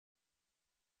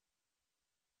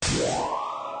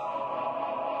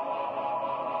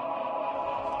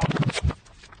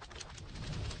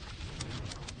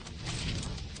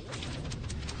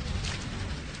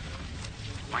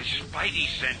spidey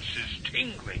senses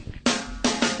tingling.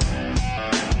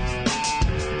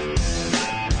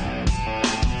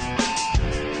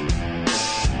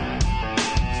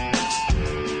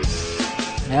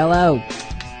 Hello.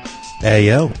 Hey,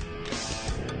 yo.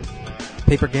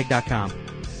 Papercake.com.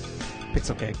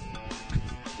 Pixel cake.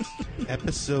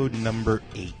 Episode number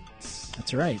 8.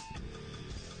 That's right.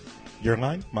 Your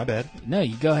line? My bad. No,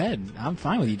 you go ahead. I'm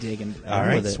fine with you taking All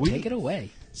right, with it. sweet. Take it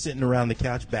away. Sitting around the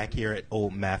couch back here at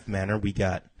Old Math Manor, we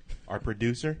got our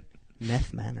producer,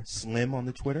 Meth Manor. Slim on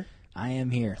the Twitter. I am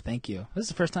here. Thank you. This is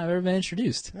the first time I've ever been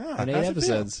introduced. Ah, in 8 how's it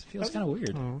episodes. feel? Feels kind of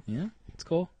weird. Yeah, it's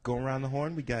cool. Going around the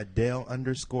horn, we got Dale_A.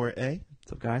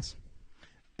 What's up, guys?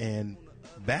 And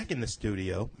back in the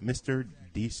studio, Mr.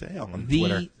 D. Sale on The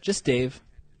Twitter. just Dave.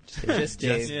 Just Dave. Just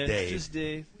Dave. Just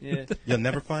Dave. Yeah, You'll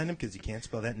never find him because you can't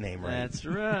spell that name right. that's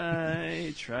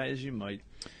right. Try as you might.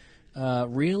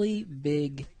 Really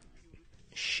big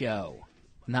show.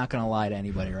 Not gonna lie to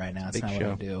anybody right now. It's Big not show.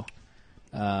 what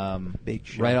I do. Big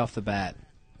show. Right off the bat,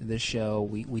 this show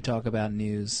we talk about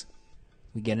news.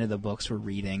 We get into the books we're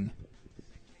reading.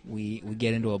 We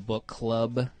get into a book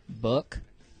club book.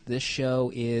 This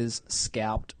show is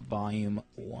Scalped Volume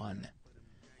 1.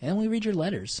 And then we read your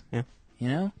letters. Yeah. You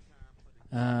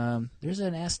know? There's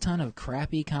an ass ton of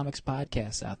crappy comics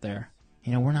podcasts out there.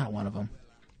 You know, we're not one of them.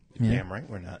 Yeah. Damn right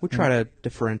we're not. We try to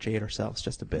differentiate ourselves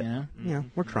just a bit. Yeah. Yeah,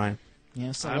 we're trying.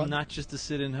 Yeah, so I'm not just a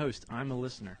sit-in host. I'm a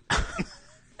listener.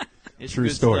 It's True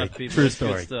good story. Stuff, people. True It's good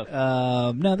story.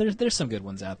 stuff. No, there's some good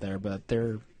ones out there, but they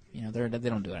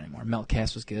don't do it anymore.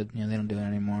 Meltcast was good. You know, they don't do it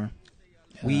anymore.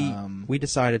 We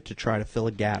decided to try to fill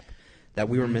a gap that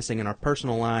we were missing in our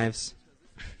personal lives.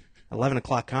 11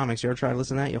 o'clock comics. You ever try to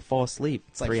listen to that? You'll fall asleep.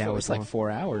 It's like 3 four, hours it's like long.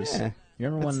 4 hours. Yeah. You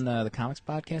remember when the comics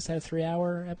podcast had a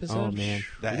 3-hour episode? Oh, man.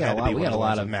 That we got had a to lot. be We one got of a the lot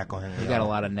ones of with Matt Cohen. we got a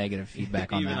lot of negative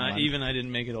feedback on Even that one. I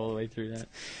didn't make it all the way through that.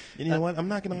 You know what? I'm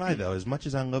not going to lie, though. As much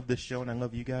as I love this show and I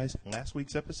love you guys, last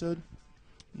week's episode,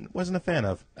 wasn't a fan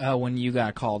of. When you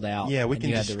got called out. Yeah, we and can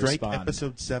you had just to strike respond.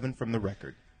 episode 7 from the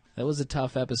record. That was a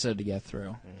tough episode to get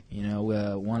through. You know,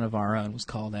 one of our own was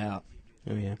called out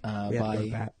Oh, yeah. We have to go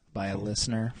back. by a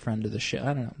listener, friend of the show. I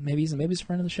don't know. Maybe he's a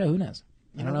friend of the show. Who knows?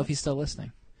 I don't know if he's still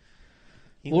listening.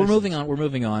 Well, we're moving on. We're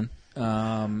moving on.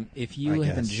 If you I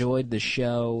have guess. enjoyed the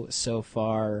show so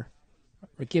far,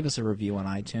 give us a review on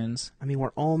iTunes. I mean, we're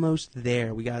almost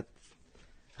there. We got,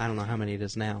 I don't know how many it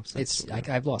is now. It's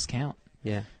I've lost count.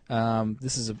 Yeah.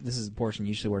 This is a portion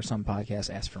usually where some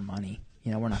podcasts ask for money.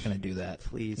 You know, we're not going to do that.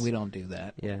 Please. We don't do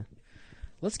that. Yeah.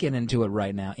 Let's get into it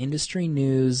right now. Industry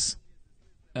news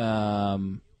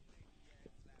Of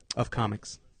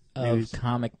comics. of News.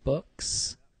 comic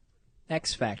books.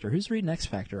 X Factor. Who's reading X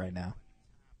Factor right now?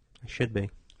 I should be.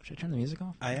 Should I turn the music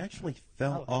off? I actually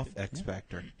fell off X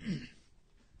Factor.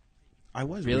 I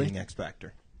was Really? reading X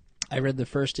Factor. I read the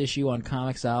first issue on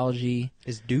Comixology.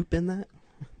 Is Dupe in that?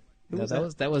 Who No,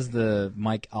 was that was the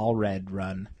Mike Allred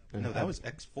run. No, that was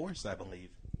X Force, I believe.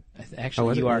 Actually,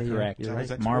 was you it? are Yeah, yeah, correct. you're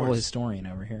right. Marvel X-Force. historian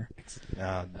over here.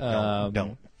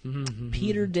 Don't.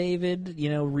 Peter David,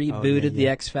 rebooted yeah, the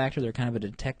yeah. X Factor. They're kind of a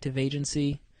detective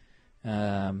agency.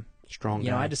 Strong You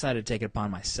know, guy. I decided to take it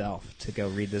upon myself to go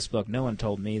read this book. No one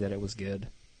told me that it was good.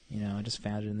 You know, I just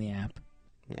found it in the app.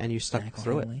 And you stuck Michael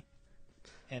through Hanley.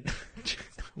 And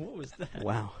What was that? it.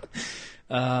 Wow.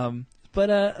 but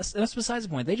that's besides the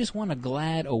point. They just won a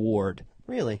GLAAD award.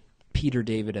 Really? Peter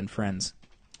David and friends.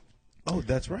 Oh,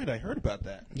 that's right. I heard about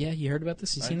that. Yeah, you heard about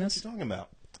this? You I seen know what this? you're talking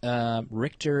about.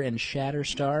 Richter and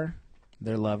Shatterstar,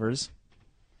 they're lovers.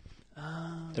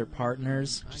 They're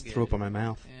partners. Just threw up on my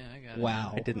mouth. Yeah, I got it.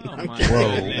 Wow. I didn't. Oh, my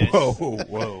Whoa, goodness.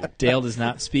 whoa. Dale does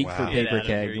not speak Wow. for Get Paper out of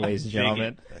Keg, here, ladies and you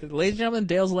gentlemen. Ladies and gentlemen,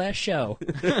 Dale's last show.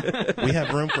 We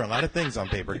have room for a lot of things on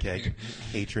Paper Keg.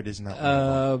 Hatred is not one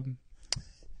of them.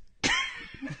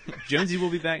 Jonesy will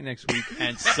be back next week,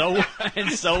 and so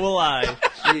will I.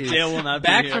 Dale will not be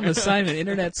Back here. from assignment,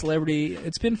 internet celebrity.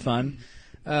 It's been fun.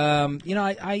 I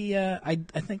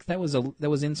think that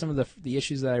was in some of the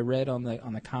issues that I read on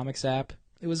the comics app.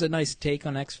 It was a nice take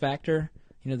on X Factor.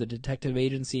 You know, the detective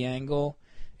agency angle.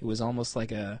 It was almost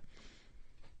like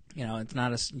it's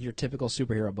not your typical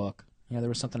superhero book. You know, there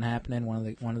was something happening.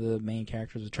 One of the main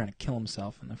characters was trying to kill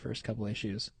himself in the first couple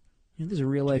issues. You know, these are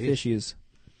real life issues.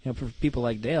 You know, for people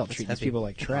like Dale, treat these heavy. people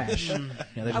like trash. You know,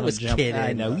 there's I no was jump. kidding.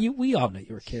 I know. We all know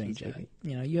you were kidding, Jay.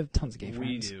 You know, you have tons of gay We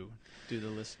friends. do the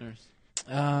listeners.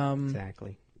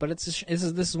 Exactly. But this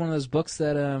is one of those books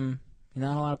that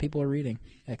not a lot of people are reading.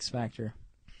 X Factor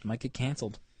might get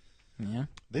canceled. Yeah,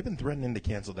 They've been threatening to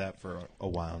cancel that for a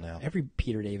while now. every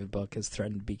Peter David book is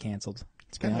threatened to be canceled.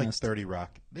 It's kind of like 30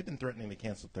 Rock. They've been threatening to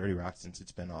cancel 30 Rock since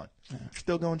it's been on.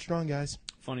 Still going strong, guys.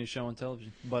 Funniest show on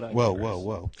television. But I Whoa, digress. whoa,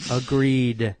 whoa.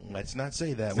 Agreed. Let's not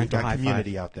say that. We've Mental got high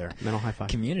Community five. out there. Mental high five.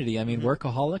 Community. I mean,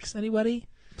 Workaholics. Anybody?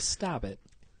 Stop it.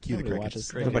 Cue the Nobody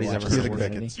crickets. watches. Nobody's nobody ever watches heard of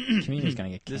it. Community. Community's gonna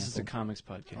get This is a canceled. comics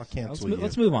podcast. I'll cancel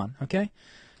Let's you. move on. Okay.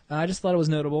 I just thought it was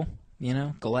notable. You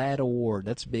know, GLAAD Award.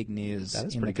 That's big news That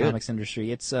is in the pretty good. comics industry.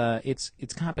 Its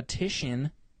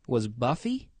competition was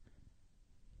Buffy,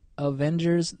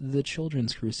 Avengers: The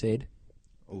Children's Crusade,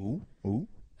 Ooh, ooh.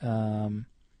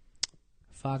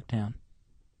 Fogtown,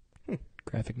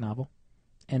 graphic novel,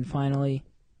 and finally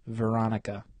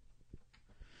Veronica.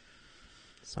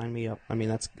 Sign me up. I mean,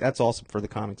 that's awesome for the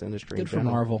comics industry. in Good for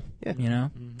general. Marvel. Yeah. You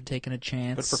know, taking a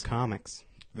chance. Good for comics.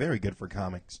 Very good for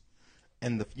comics.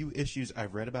 And the few issues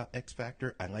I've read about X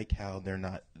Factor, I like how they're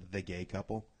not the gay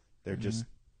couple. They're just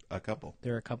a couple.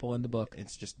 There are a couple in the book.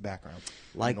 It's just background.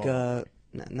 Like, Normal.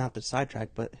 not to sidetrack,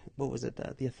 but what was it?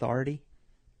 The Authority?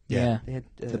 Yeah. They had,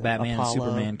 The Batman and Apollo.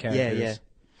 Superman characters. Yeah,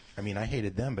 I mean, I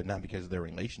hated them, but not because of their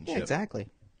relationship. yeah, exactly.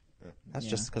 That's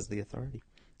Yeah. just because of the Authority.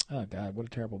 Oh God, what a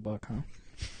terrible book,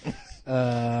 huh?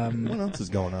 What else is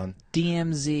going on?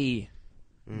 DMZ,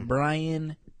 Mm.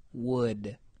 Brian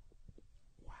Wood.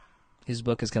 His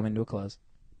book is coming to a close.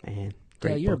 Man, Yeah,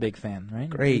 great you're a book. big fan, right?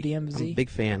 Great. DMZ. I'm a big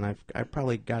fan. I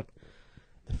probably got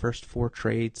the first 4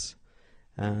 trades.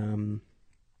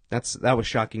 That was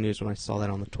shocking news when I saw that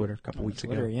on the Twitter a couple weeks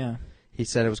Twitter, ago. yeah. He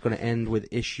said it was going to end with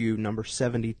issue number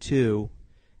 72,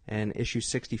 and issue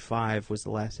 65 was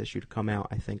the last issue to come out,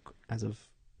 I think, as of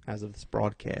this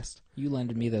broadcast. You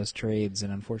lended me those trades,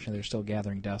 and unfortunately, they're still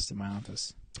gathering dust in my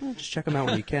office. Well, just check them out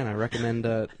when you can. I recommend.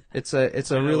 It's I a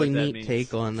know really what that neat means.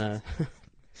 take on.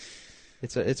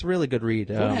 It's a really good read.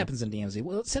 So what happens in DMZ?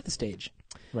 Well, let's set the stage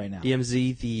right now.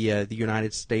 DMZ, the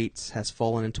United States has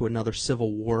fallen into another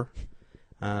civil war.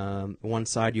 One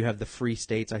side you have the free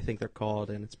states, I think they're called,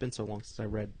 and it's been so long since I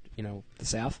read. The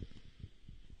South?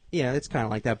 Yeah, it's kind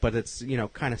of like that, but it's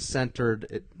kind of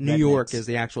centered. New Rednecks. York is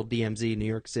the actual DMZ, New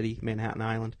York City, Manhattan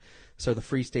Island. So the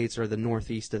free states are the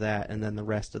northeast of that, and then the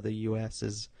rest of the U.S.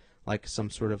 is like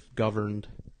some sort of governed,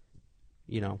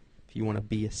 if you want to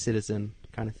be a citizen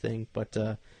kind of thing. But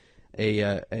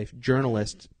a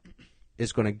journalist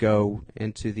is going to go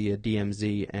into the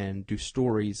DMZ and do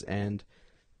stories, and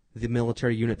the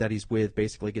military unit that he's with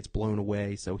basically gets blown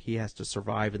away, so he has to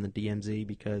survive in the DMZ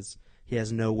because he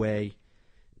has no way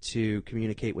to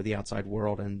communicate with the outside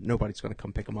world, and nobody's going to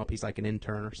come pick him up. He's like an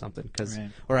intern or something.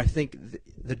 Right. Or I think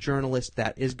the journalist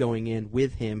that is going in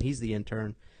with him, he's the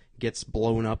intern, gets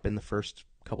blown up in the first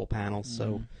couple panels.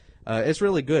 So it's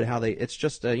really good how it's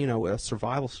just a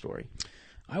survival story.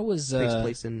 I was Takes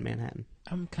place in Manhattan.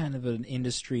 I'm kind of an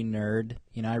industry nerd.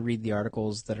 I read the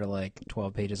articles that are like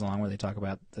 12 pages long where they talk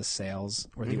about the sales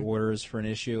or the orders for an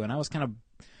issue, and I was kind of,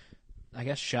 I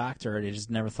guess, shocked, or I just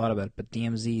never thought about it, but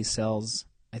DMZ sells,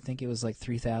 I think it was like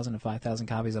 3,000 to 5,000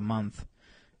 copies a month,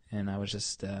 and I was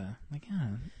just like,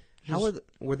 How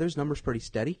were those numbers pretty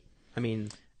steady? I mean,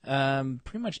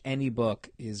 pretty much any book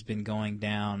has been going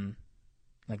down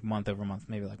like month over month,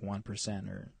 maybe like 1%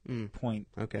 or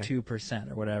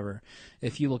 0.2% or whatever.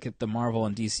 If you look at the Marvel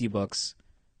and DC books,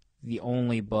 the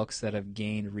only books that have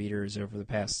gained readers over the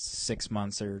past 6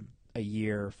 months or a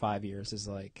year or 5 years is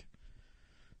like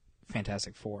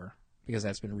Fantastic Four, because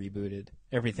that's been rebooted.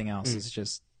 Everything else is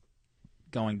just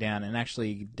going down. And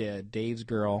actually, Dave's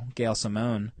girl, Gail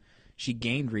Simone, she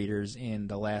gained readers in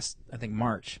the last, I think,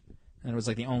 March. And it was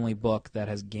like the only book that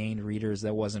has gained readers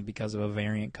that wasn't because of a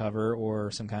variant cover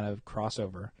or some kind of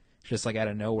crossover. Just like out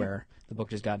of nowhere, the book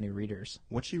just got new readers.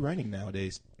 What's she writing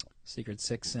nowadays? Secret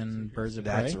Six and Birds of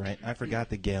Prey. That's right. I forgot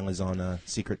that Gail is on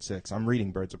Secret Six. I'm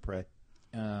reading Birds of Prey.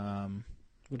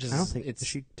 Which is, I don't think it's,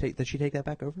 did she take that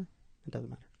back over? It doesn't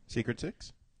matter. Secret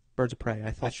Six? Birds of Prey. I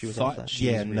thought she was thought on that. she-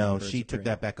 Yeah, was reading no, Birds she of took Prey.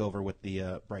 that back over with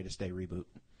the Brightest Day reboot.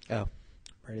 Oh,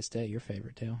 Brightest Day, your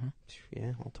favorite too, huh?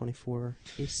 yeah, all 24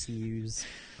 issues.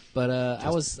 But I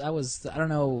don't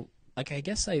know. Like, I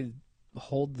guess I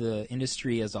hold the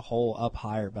industry as a whole up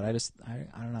higher, but I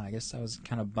don't know. I guess I was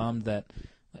kind of bummed that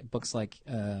books like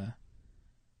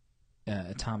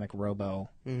Atomic Robo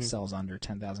sells under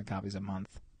 10,000 copies a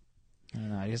month. I don't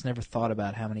know. I just never thought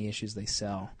about how many issues they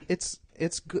sell. It's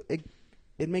good.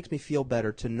 It makes me feel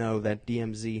better to know that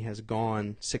DMZ has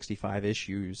gone 65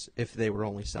 issues if they were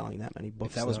only selling that many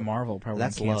books. If that was though. Marvel, probably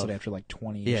That's canceled love. after like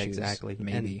 20 Yeah, issues. exactly.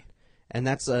 Maybe. And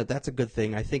that's a good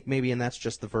thing. I think maybe, and that's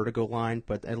just the Vertigo line,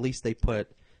 but at least they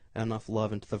put enough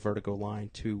love into the Vertigo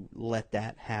line to let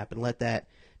that happen, let that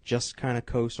just kind of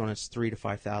coast on its 3,000 to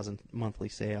 5,000 monthly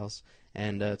sales,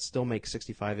 and still make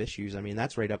 65 issues. I mean,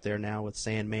 that's right up there now with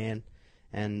Sandman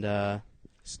and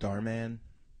Starman.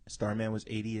 Starman was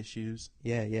 80 issues.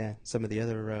 Yeah. Some of the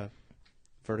other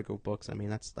Vertigo books. I mean,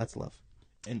 that's love.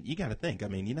 And you got to think, I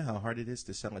mean, you know how hard it is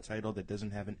to sell a title that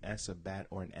doesn't have an S, a bat,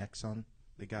 or an X on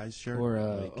the guy's shirt? Or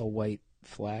a white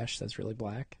flash that's really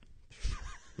black.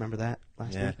 Remember that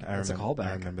last week? That's a callback.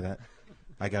 I remember that.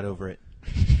 I got over it.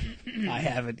 I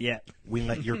haven't yet. We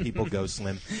let your people go,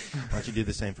 Slim. Why don't you do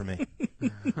the same for me?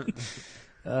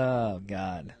 Oh,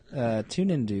 God. Tune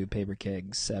into Paper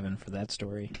Keg 7 for that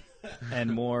story.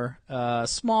 And more.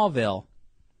 Smallville.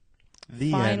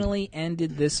 The Finally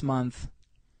ended this month.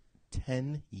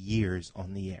 10 years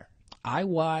on the air. I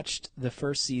watched the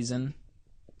first season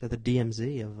They're the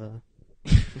DMZ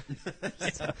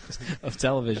of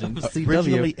television.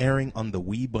 Originally airing on the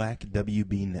Wee Black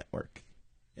WB network.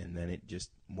 And then it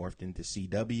just morphed into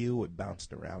CW. It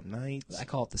bounced around nights. I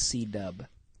call it the C-dub.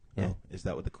 Yeah. Oh, is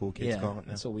that what the cool kids call it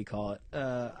now? That's what we call it.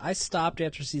 I stopped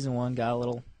after season 1, got a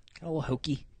little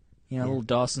hokey. You know, a little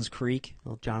Dawson's Creek,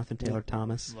 Little Jonathan Taylor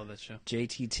Thomas. Love that show.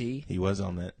 JTT. He was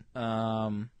on that.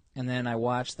 And then I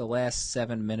watched the last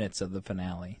 7 minutes of the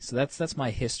finale. So that's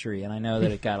my history, and I know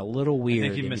that it got a little I weird.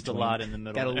 think you in missed a between. lot in the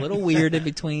middle. Got a there. little weird in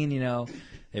between, you know.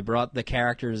 They brought the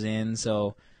characters in,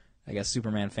 so I guess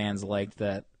Superman fans liked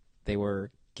that they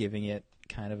were giving it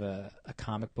kind of a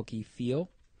comic booky feel.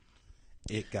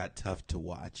 It got tough to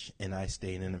watch, and I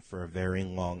stayed in it for a very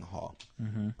long haul.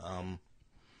 Mm-hmm.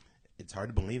 It's hard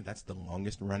to believe that's the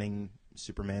longest running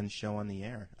Superman show on the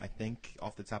air. I think,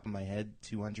 off the top of my head,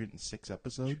 206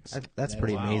 episodes. That's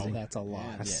pretty amazing. That's a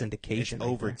lot. That's Yeah. syndication. It's right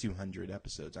over there. 200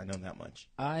 episodes. I know that much.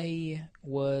 I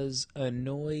was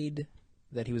annoyed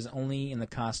that he was only in the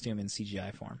costume in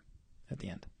CGI form at the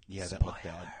end. Yeah, that looked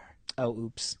bad. Oh,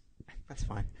 oops. That's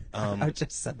fine. Um, I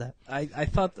just said that. I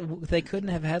thought they couldn't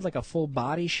have had like a full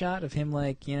body shot of him,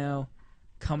 like, you know,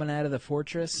 coming out of the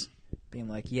fortress, being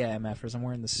like, yeah, MFers, I'm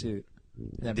wearing the suit.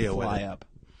 And then Deal with fly it. up.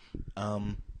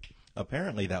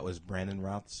 Apparently that was Brandon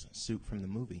Routh's suit from the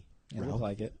movie. It Ralph? looked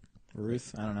like it.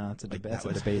 Ruth, I don't know. That's a, Like, that's that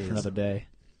a was debate his. for another day.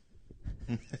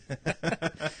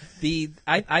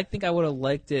 I think I would have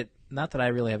liked it. Not that I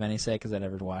really have any say because I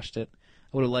never watched it.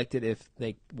 I would have liked it if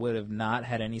they would have not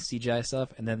had any CGI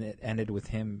stuff, and then it ended with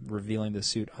him revealing the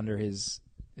suit under his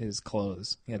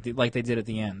clothes, you know, like they did at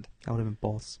the end. That would have been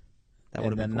balls. That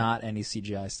would And have then been cool. not any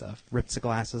CGI stuff. Rips the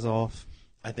glasses off.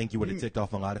 I think you would have ticked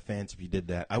off a lot of fans if you did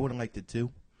that. I would have liked it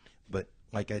too, but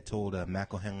like I told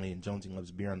McElhenley and Jonesy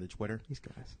Loves Beer on the Twitter, These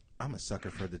guys. I'm a sucker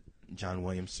for the John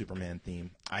Williams Superman theme.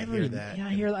 I hear Everybody- that.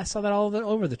 Yeah, I saw that all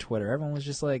over the Twitter. Everyone was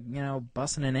just like, you know,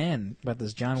 busting an in about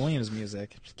this John Williams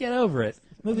music. Just get over it.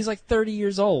 The movie's like 30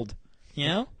 years old. You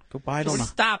know? Go buy it Just on.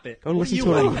 stop it. Go listen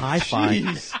to it on Hi-Fi.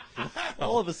 Jeez.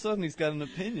 All of a sudden, he's got an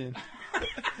opinion.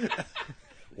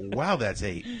 Wow, that's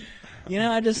hate. You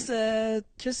know, I just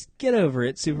get over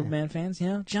it, Superman fans. You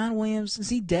know, John Williams, is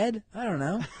he dead? I don't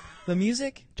know. The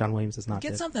music, John Williams is not get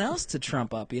dead. something else to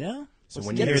trump up. You know. So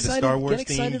when Get you hear excited- the Star Wars get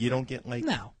theme, excited you for- don't get like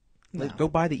No. Go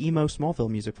buy the emo Smallville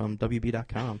music from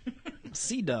WB.com.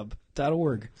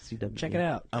 cdub.org. CW. Check it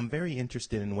out. I'm very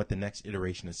interested in what the next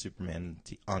iteration of Superman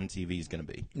on TV is going to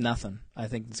be. Nothing. I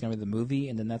think it's gonna be the movie,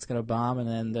 and then that's gonna bomb,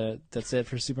 and then that's it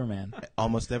for Superman.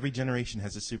 Almost every generation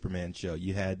has a Superman show.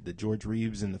 You had the George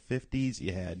Reeves in the 50s.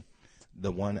 You had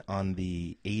the one on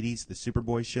the 80s, the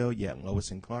Superboy show. You had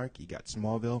Lois and Clark. You got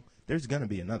Smallville. There's going to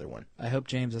be another one. I hope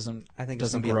James doesn't. I think it's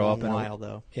doesn't going to be a grow long up in while,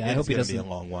 though. Yeah, I It's hope he gonna be doesn't. a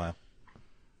long while.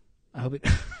 I hope it.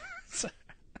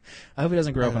 I hope he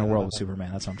doesn't grow up in a world with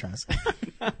Superman. That's what I'm trying to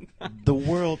say. The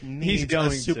world needs going a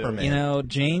to. Superman. You know,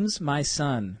 James, my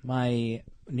son, my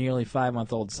nearly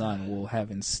 5-month-old son, will have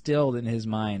instilled in his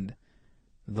mind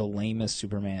the lamest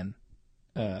Superman,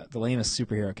 the lamest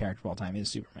superhero character of all time is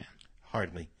Superman.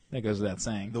 Hardly. That goes without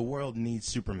saying. The world needs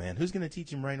Superman. Who's going to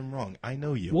teach him right and wrong? I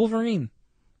know you. Wolverine.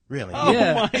 Really? Oh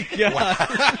Yeah. my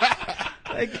god.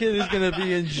 That kid is going to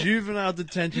be in juvenile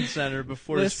detention center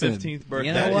before Listen, his 15th birthday.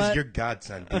 you know That what? is your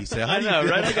godson, Lisa. How I do you know,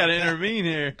 feel right? I about got to that? intervene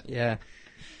here. Yeah.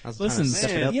 I was Listen, trying to step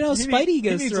it Man, up. you know, he Spidey he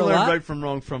goes needs through to a learn lot. right from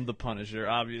wrong from the Punisher,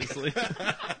 obviously.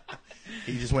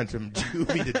 He just went from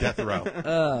juvie to death row.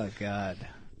 Oh God.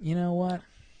 You know what?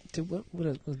 Did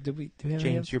we have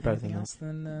James, you're better anything than else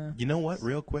than You know what?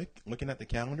 Real quick, looking at the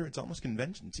calendar, it's almost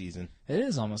convention season. it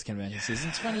is almost convention season.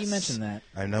 It's funny you mentioned that.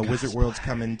 I know Wizard World's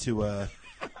coming to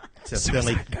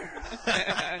Philly.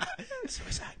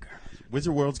 Suicide Girl.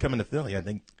 Wizard World's coming to Philly. I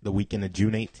think the weekend of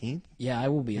June 18th. Yeah, I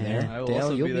will be there. I will Dale,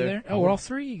 also you'll be be there. there. Oh, we're all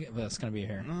three of us gonna be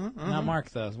here. Not Mark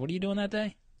though. What are you doing that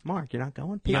day? Mark, you're not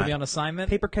going? You gonna be on assignment?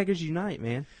 Paper Keggers Unite,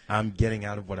 man. I'm getting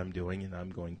out of what I'm doing, and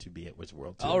I'm going to be at Wizard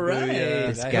World 2. All right.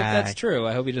 This I hope guy. that's true.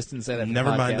 I hope you just didn't say that. for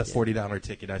Never mind the podcast. $40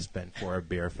 ticket I spent for a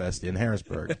beer fest in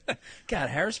Harrisburg. God,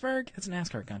 Harrisburg? That's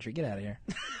NASCAR country. Get out of here.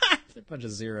 There's a bunch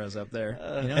of zeros up there. You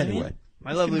know what I mean? Anyway,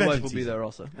 My lovely wife convention will be season. there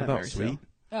also. How about Very sweet?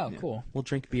 Oh, cool. We'll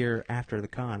drink beer after the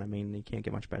con. I mean, you can't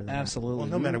get much better than Absolutely. Well,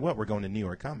 no matter what, we're going to New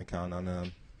York Comic Con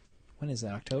on. When is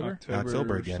that? October?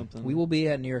 October or again. something. We will be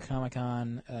at New York Comic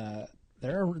Con.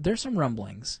 There's some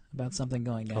rumblings about something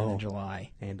going down in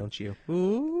July. that. And don't you?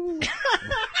 Ooh.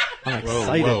 I'm Whoa,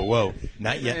 excited. whoa!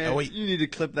 Not yet. Oh wait. You need to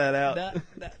clip that out.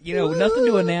 Nothing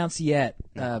to announce yet.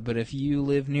 But if you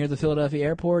live near the Philadelphia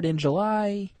airport in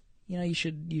July, you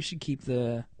should keep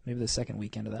maybe the second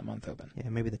weekend of that month open. Yeah,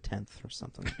 maybe the 10th or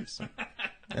something. So,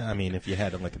 I mean, if you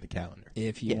had to look at the calendar.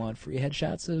 If you want free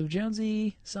headshots of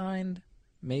Jonesy signed,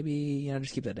 maybe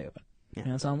just keep that day open. Yeah.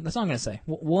 That's all I'm gonna say.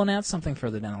 We'll announce something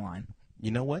further down the line. You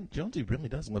know what? Jonesy really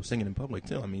does love singing in public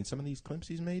too. I mean, some of these clips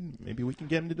he's made, maybe we can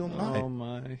get him to do them live Oh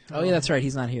my. Oh yeah, that's right.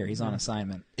 He's not here. He's on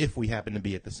assignment. if we happen to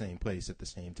be at the same place at the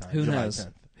same time. Who July knows?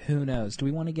 10th. Who knows? Do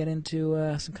we want to get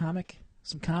into some comic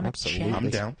Absolutely. chat? I'm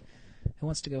down. Who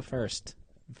wants to go first?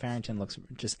 Farrington looks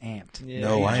just amped. Yeah,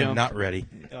 No, you I am jumped. not ready.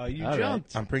 You All right.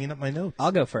 jumped. I'm bringing up my notes.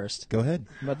 I'll go first. Go ahead.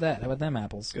 How about that? How about them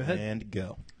apples? Go ahead. And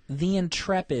go. The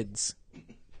Intrepids.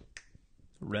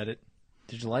 Read it.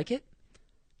 Did you like it?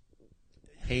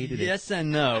 Hated Yes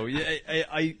and no. Yeah,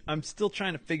 I'm still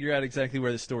trying to figure out exactly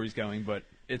where the story's going, but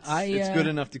it's good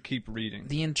enough to keep reading.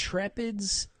 The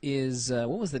Intrepids is what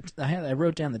was the? I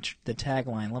wrote down the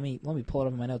tagline. Let me pull it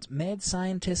up in my notes. Mad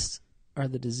scientists are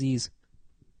the disease.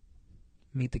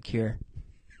 Meet the cure.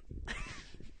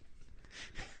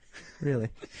 really?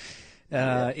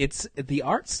 It's the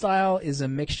art style is a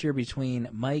mixture between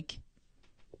Mike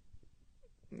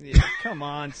Yeah, come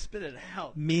on, spit it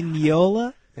out.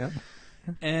 Mignola Yeah.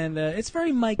 and it's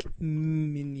very Mike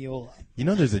Mignola. You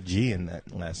know there's a G in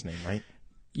that last name, right?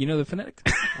 You know the phonetics?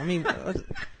 I mean,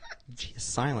 gee, it's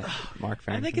silent, Mark I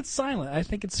Farrington. think it's silent. I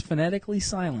think it's phonetically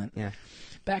silent. Yeah.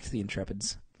 Back to the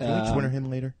Intrepids. Can we Twitter him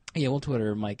later? Yeah, we'll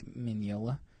Twitter Mike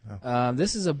Mignola. Oh.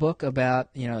 This is a book about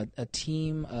a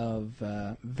team of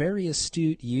very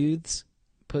astute youths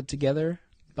put together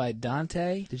by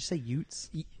Dante. Did you say Utes?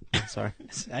 I'm sorry.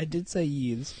 I did say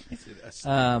youths.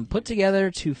 Put together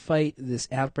to fight this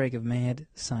outbreak of mad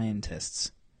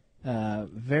scientists.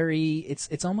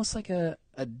 It's almost like I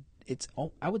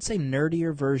would say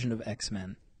nerdier version of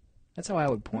X-Men. That's how I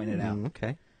would point it out.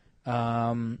 Okay.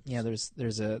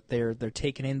 They're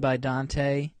taken in by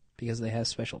Dante because they have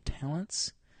special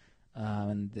talents.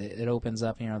 And it opens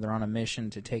up, they're on a mission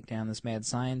to take down this mad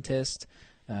scientist.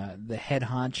 The head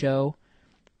honcho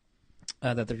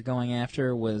that they're going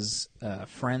after was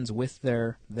friends with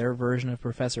their version of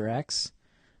Professor X.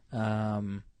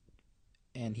 And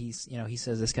he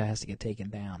says this guy has to get taken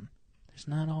down.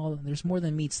 There's more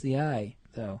than meets the eye,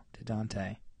 though, to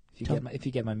Dante. If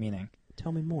you get my meaning.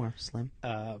 Tell me more, Slim.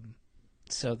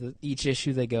 So each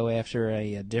issue they go after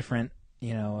a different,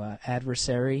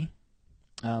 adversary,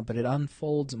 but it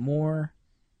unfolds more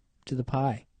to the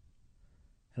pie.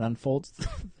 It unfolds the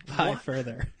pie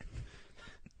further.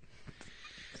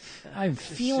 I'm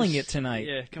feeling it tonight.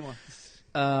 Yeah, come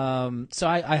on. So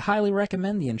I highly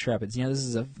recommend the Intrepids.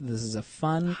 This is a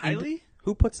fun. Highly?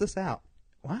 Who puts this out?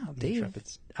 Wow, The Dave.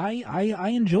 Intrepids. I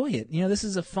enjoy it. This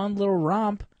is a fun little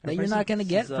romp that you're not going to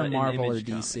get This is, from an Marvel or image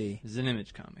comic. DC. This is an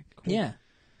image comic. Cool. Yeah.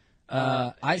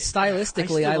 I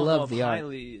Stylistically, I still don't know love if the art.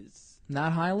 highly is...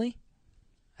 Not highly.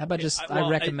 How about just well, I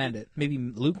recommend it? Maybe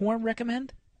lukewarm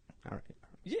recommend. All right.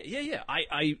 Yeah.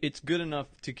 It's good enough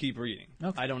to keep reading.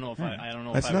 Okay. I don't know if I don't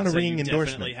know That's if I not would a say ringing you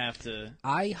endorsement. definitely have to.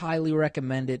 I highly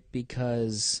recommend it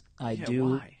because I do.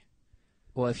 Why?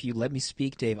 Well, if you let me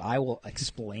speak, Dave, I will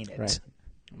explain it. Right.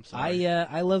 I'm sorry.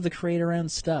 I love the creator-owned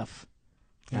stuff.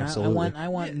 Absolutely. I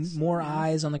want Yes. more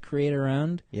eyes on the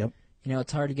creator-owned. Yep.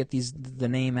 It's hard to get the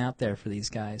name out there for these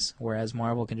guys, whereas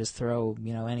Marvel can just throw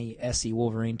any SC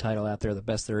Wolverine title out there, the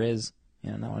best there is.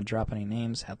 Not want to drop any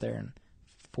names out there, and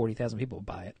 40,000 people will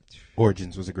buy it.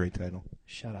 Origins was a great title.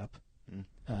 Shut up.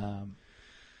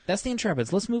 That's the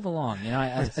Intrepids. Let's move along.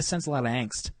 I sense a lot of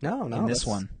angst No, in this that's-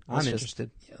 one. I'm Let's just-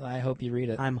 interested. I hope you read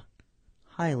it. I'm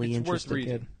highly It's worth interested.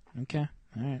 reading. Good. Okay.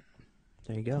 All right.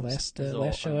 There you go. Last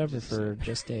all- show I'm ever just for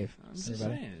Just Dave. I'm just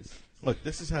Everybody. saying. Look,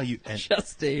 this is how you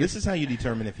Just Dave. this is how you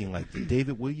determine if you liked it.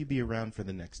 David, will you be around for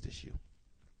the next issue?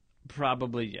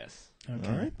 Probably yes. Okay.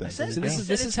 All right, then. I said There So you this go. is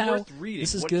this It's is how worth reading.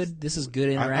 this is What good. is- This is good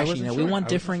I interaction. wasn't We sure. I want wasn't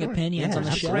differing sure. opinions Yeah, on the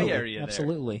that's show. gray area there.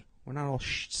 Absolutely. We're not all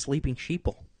sleeping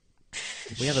sheeple.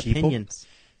 We have Sheeple? opinions.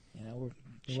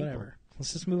 Whatever.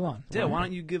 Let's just move on. Dale, why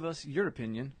don't you give us your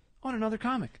opinion on another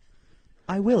comic?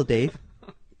 I will, Dave.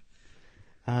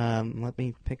 Let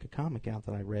me pick a comic out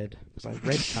that I read, because I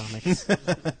read comics.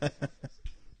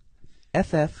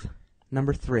 FF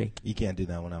number 3. You can't do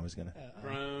that one. I was gonna.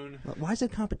 Why is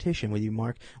it competition with you,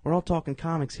 Mark? We're all talking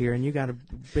comics here, and you got a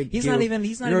big. He's not even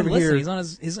listening. Here. He's on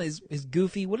his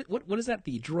goofy. What is that?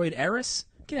 The droid Eris?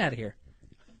 Get out of here.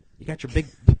 You got your big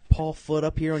Paul foot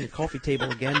up here on your coffee table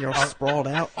again. You're all sprawled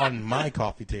out on my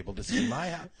coffee table. This is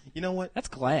my house. You know what? That's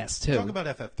glass too. Talk about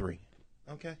FF3.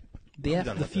 Okay.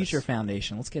 The Future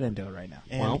Foundation. Let's get into it right now.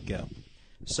 And go.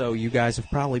 So you guys have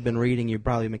probably been reading. You've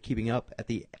probably been keeping up at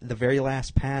the very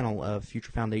last panel of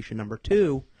Future Foundation number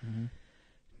 2. Mm-hmm.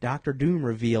 Dr. Doom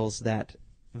reveals that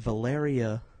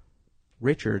Valeria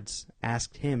Richards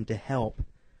asked him to help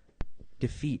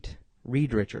defeat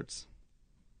Reed Richards.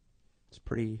 It's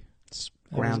pretty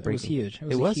groundbreaking. It was huge.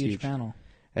 It was a huge panel.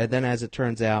 And then, as it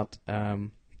turns out,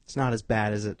 it's not as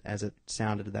bad as it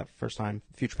sounded that first time.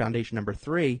 Future Foundation number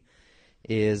 3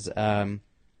 is the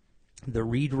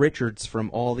Reed Richards from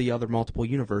all the other multiple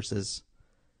universes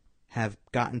have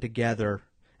gotten together,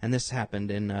 and this happened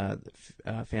in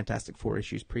Fantastic Four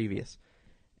issues previous,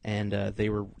 and they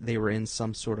were in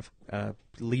some sort of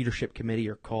leadership committee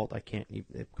or cult.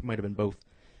 It might have been both,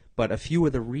 but a few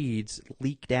of the Reeds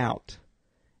leaked out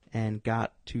and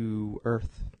got to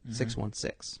Earth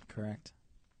 616. Correct.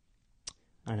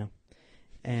 I know,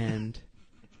 and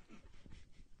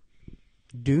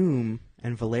Doom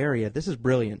and Valeria, this is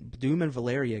brilliant. Doom and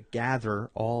Valeria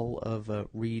gather all of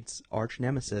Reed's arch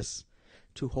nemesis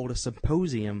to hold a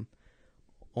symposium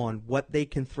on what they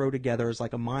can throw together as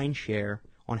like a mind share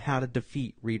on how to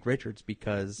defeat Reed Richards,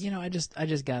 because I just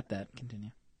got that.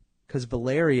 Continue. Because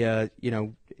Valeria,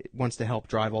 wants to help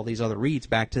drive all these other Reeds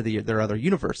back to their other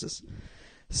universes.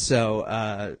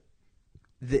 So,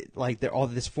 all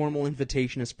this formal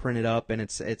invitation is printed up and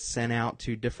it's sent out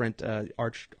to different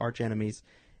arch enemies,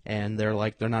 and they're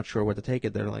not sure what to take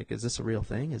it. They're like, is this a real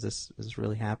thing? Is this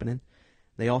really happening?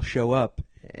 They all show up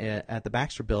at the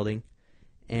Baxter Building,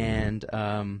 and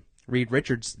Reed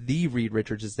Richards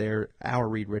is there. Our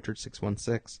Reed Richards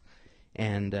 616,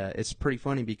 and it's pretty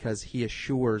funny because he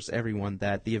assures everyone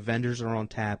that the Avengers are on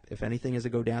tap. If anything is to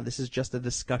go down, this is just a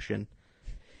discussion.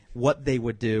 What they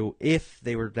would do if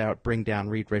they were to bring down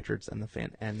Reed Richards and the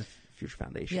Future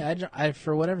Foundation. Yeah, I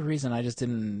for whatever reason, I just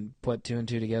didn't put 2 and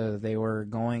 2 together. They were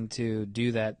going to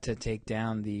do that to take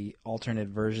down the alternate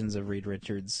versions of Reed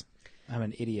Richards. I'm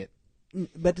an idiot.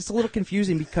 But it's a little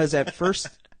confusing because at first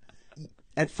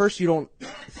you don't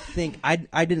think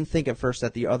I didn't think at first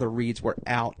that the other Reeds were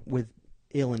out with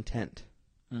ill intent.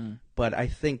 But I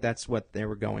think that's what they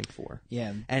were going for.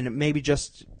 Yeah. And maybe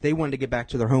just they wanted to get back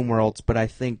to their home worlds, but I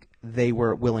think they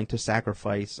were willing to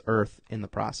sacrifice Earth in the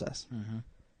process. Mm-hmm.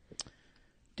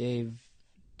 Dave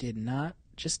did not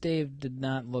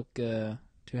look too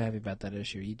happy about that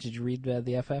issue. Did you read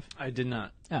the FF? I did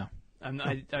not. Oh.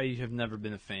 I have never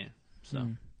been a fan. So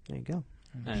there you go.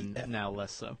 And now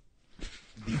less so.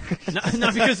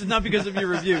 not because of your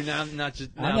review. I'm not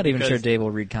even sure Dave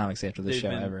will read comics after the show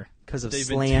ever. Because of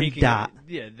Slam Dot.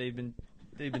 They've been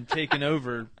taking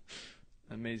over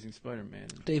Amazing Spider-Man.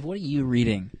 Dave, what are you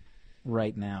reading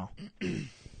right now?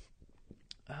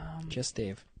 Just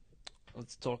Dave.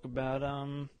 Let's talk about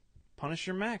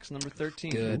Punisher Max number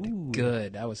 13. Good. Ooh.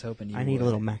 Good. I was hoping you. I need a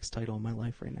little Max title in my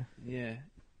life right now. Yeah,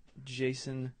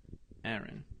 Jason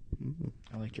Aaron.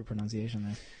 I liked your pronunciation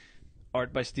there.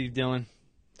 Art by Steve Dillon.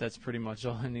 That's pretty much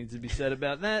all that needs to be said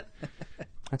about that.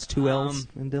 That's 2 L's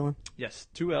in Dillon? Yes,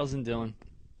 2 L's in Dillon.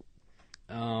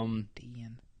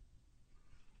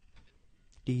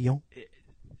 Dion.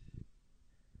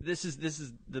 This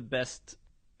is the best,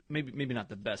 maybe not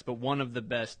the best, but one of the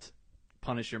best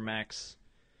Punisher Max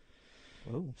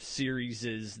series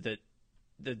that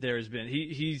there has been.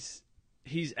 He's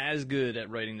as good at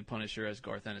writing the Punisher as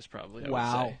Garth Ennis probably. I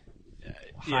would say.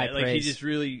 High praise.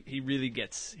 He really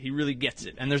gets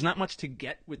it. And there's not much to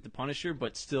get with the Punisher,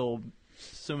 but still,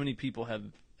 so many people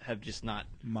have just not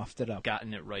muffed it up,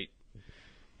 gotten it right.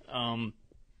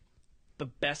 The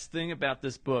best thing about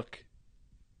this book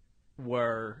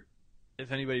were,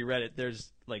 if anybody read it,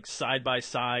 there's like side by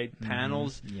side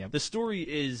panels. Yep. The story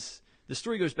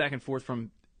goes back and forth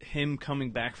from him coming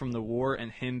back from the war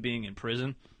and him being in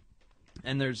prison,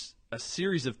 and there's a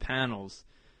series of panels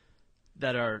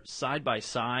that are side by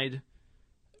side,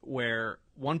 where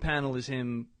one panel is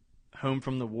him home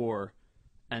from the war,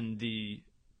 and the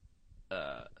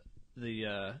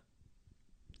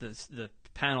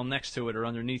panel next to it or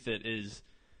underneath it is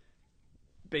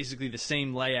basically the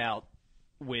same layout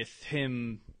with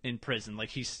him in prison. Like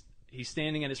he's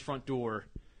standing at his front door,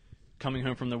 coming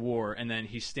home from the war, and then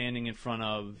he's standing in front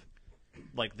of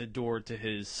like the door to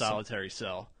his solitary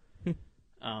cell.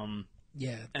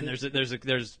 Yeah, And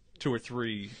there's 2 or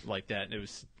 3 like that. It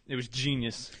was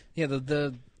genius. yeah.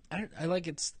 I like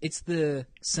it's the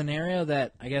scenario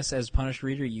that I guess as Punished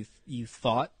reader you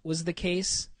thought was the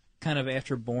case kind of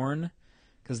after Bourne,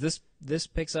 because this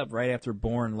picks up right after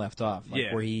Bourne left off, like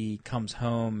Yeah. where he comes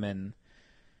home and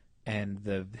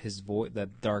his voice,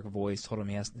 that dark voice, told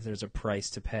him there's a price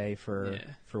to pay for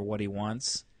what he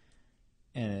wants,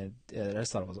 and I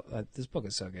just thought it was this book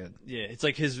is so good. Yeah, it's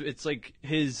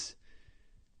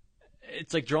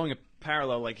like drawing a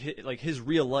parallel, like his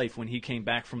real life when he came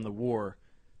back from the war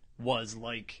was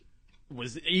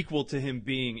equal to him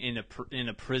being in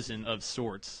a prison of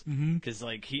sorts, because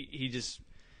like he just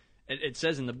it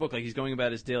says in the book like he's going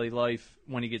about his daily life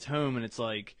when he gets home, and it's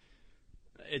like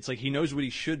he knows what he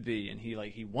should be, and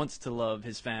he wants to love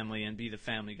his family and be the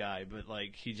family guy, but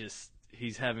like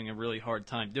he's having a really hard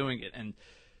time doing it. And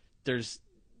there's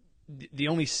the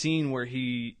only scene where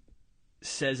he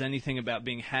says anything about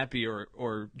being happy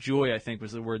or joy, I think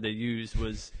was the word they used,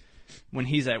 was when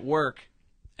he's at work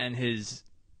and his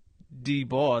D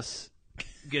boss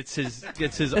gets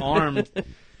his arm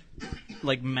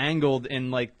like mangled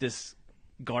in like this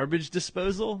garbage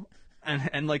disposal,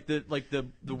 and like the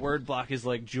word block is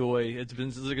like joy. It's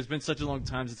been such a long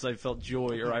time since I felt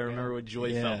joy, or I remember what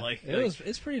joy felt like.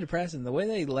 It's pretty depressing the way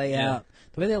they lay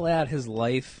out his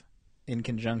life in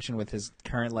conjunction with his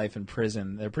current life in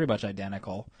prison. They're pretty much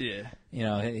identical. Yeah. You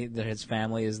know, his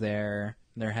family is there.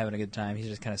 They're having a good time. He's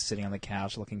just kind of sitting on the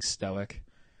couch looking stoic.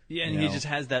 Yeah, and he just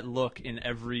has that look in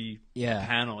every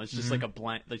panel. It's just like a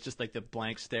blank, like just like the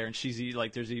blank stare. And she's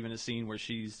like, there's even a scene where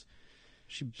she's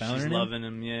loving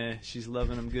him. Yeah, she's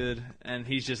loving him good, and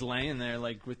he's just laying there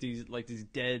like with this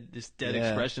dead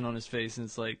expression on his face, and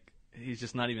it's like he's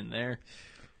just not even there.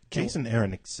 Jason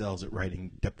Aaron excels at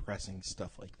writing depressing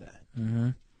stuff like that.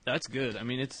 Mm-hmm. That's good. I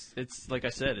mean, it's like I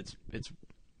said,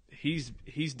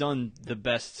 he's done the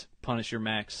best Punisher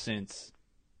Max since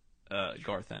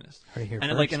Garth Ennis.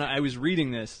 And I was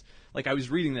reading this,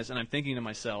 and I'm thinking to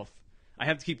myself, I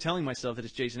have to keep telling myself that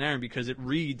it's Jason Aaron because it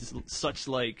reads such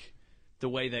like the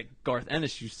way that Garth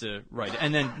Ennis used to write it.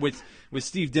 And then with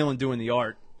Steve Dillon doing the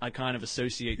art, I kind of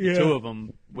associate the two of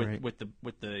them with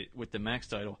the Max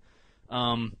title.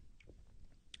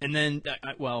 And then,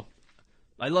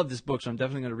 I love this book, so I'm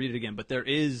definitely going to read it again. But there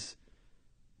is,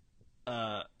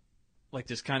 like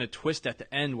this kind of twist at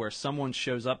the end where someone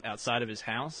shows up outside of his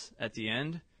house at the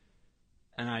end,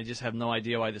 and I just have no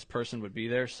idea why this person would be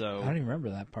there. So I don't even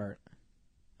remember that part.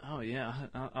 Oh yeah,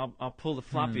 I'll pull the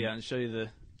floppy out and show you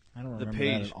I don't the remember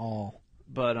page that at all.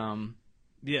 But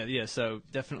yeah. So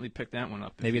definitely pick that one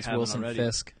up. Maybe it's Wilson already.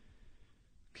 Fisk,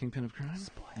 Kingpin of Crime.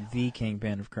 the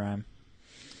Kingpin of Crime.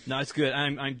 No, it's good.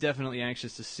 I'm definitely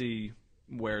anxious to see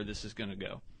where this is going to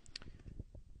go.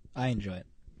 I enjoy it.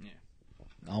 Yeah.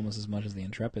 Almost as much as the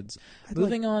Intrepids.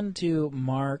 Moving on to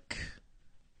Mark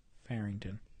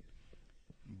Farrington.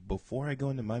 Before I go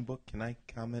into my book, can I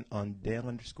comment on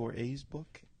Dale_A's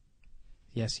book?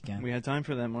 Yes, you can. We had time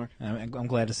for that, Mark. I'm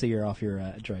glad to see you're off your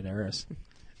Droid Eris.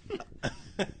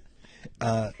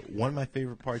 One of my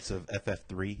favorite parts of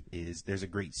FF3 is there's a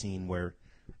great scene where,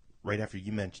 right after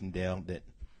you mentioned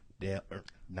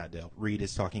Reed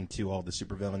is talking to all the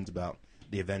supervillains about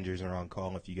the Avengers are on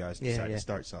call if you guys decide to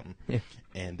start something. Yeah.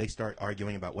 And they start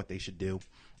arguing about what they should do.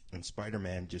 And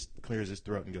Spider-Man just clears his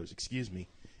throat and goes, "Excuse me."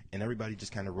 And everybody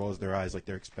just kind of rolls their eyes like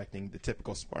they're expecting the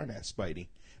typical smart-ass Spidey.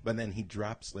 But then he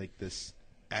drops like this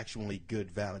actually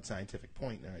good, valid scientific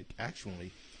point. And like,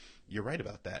 actually, you're right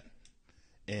about that.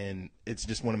 And it's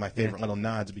just one of my favorite little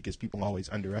nods because people always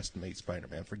underestimate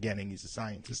Spider-Man, forgetting he's a He's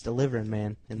scientist. delivering,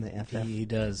 man, in the FF. He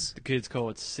does. The kids call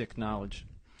it sick knowledge.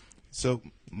 So,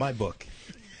 my book,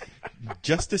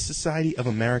 Justice Society of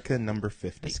America, number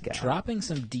 50. This guy. Dropping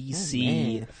some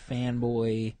DC man.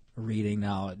 fanboy reading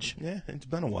knowledge. Yeah, it's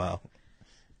been a while.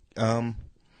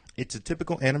 It's a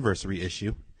typical anniversary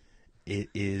issue. It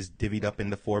is divvied up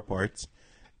into 4 parts.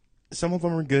 Some of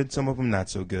them are good, some of them not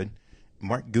so good.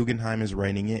 Mark Guggenheim is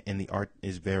writing it, and the art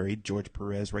is varied. George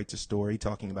Perez writes a story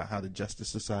talking about how the Justice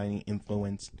Society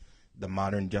influenced the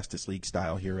modern Justice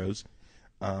League-style heroes.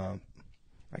 I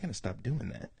gotta stop doing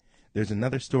that. There's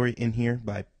another story in here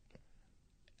by...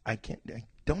 I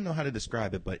don't know how to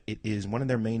describe it, but it is one of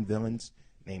their main villains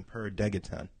named Per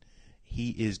Degaton.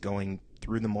 He is going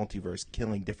through the multiverse,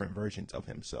 killing different versions of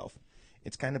himself.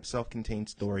 It's kind of a self-contained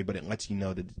story, but it lets you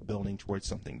know that it's building towards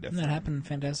something different. Didn't that happen in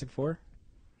Fantastic Four?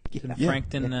 Didn't Yeah.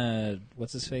 Frankton,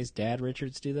 what's his face, Dad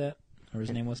Richards do that? Or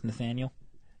his name was Nathaniel?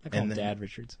 I call him And then- Dad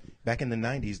Richards. Back in the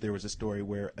 90s, there was a story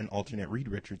where an alternate Reed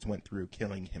Richards went through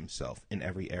killing himself in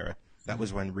every era. That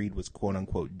was when Reed was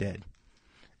quote-unquote dead.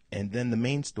 And then the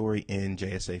main story in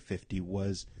JSA 50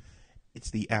 was,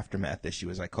 it's the aftermath issue,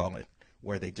 as I call it,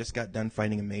 where they just got done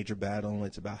fighting a major battle.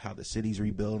 It's about how the city's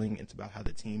rebuilding. It's about how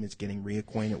the team is getting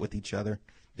reacquainted with each other.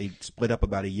 They split up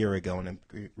about a year ago and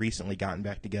have recently gotten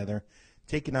back together,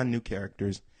 taking on new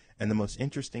characters. And the most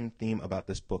interesting theme about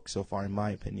this book so far, in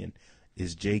my opinion,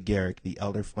 is Jay Garrick, the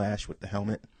Elder Flash with the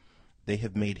helmet. They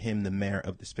have made him the mayor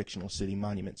of this fictional city,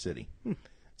 Monument City.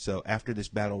 So after this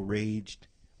battle raged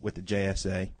with the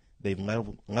JSA, they've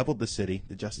leveled the city.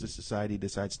 The Justice Society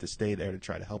decides to stay there to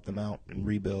try to help them out and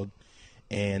rebuild.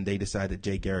 And they decide that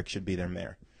Jay Garrick should be their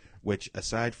mayor. Which,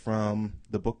 aside from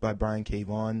the book by Brian K.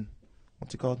 Vaughan,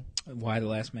 what's it called? Why the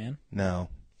Last Man? No.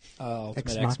 Ultimate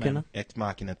Ex X-Men. Machina? Ex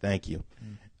Machina, thank you.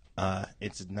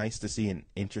 It's nice to see an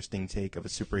interesting take of a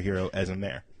superhero as a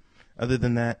mayor. Other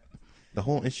than that, the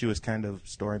whole issue is kind of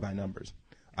story by numbers.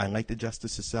 I like the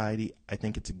Justice Society. I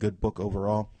think it's a good book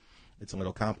overall. It's a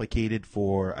little complicated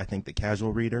for, I think, the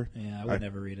casual reader. Yeah, I would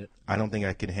never read it. I don't think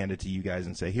I could hand it to you guys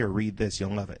and say, here, read this,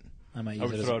 you'll love it. I might I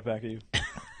use would it throw it back at you.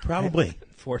 Probably.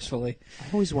 forcefully. I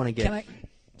always want to get. Can I?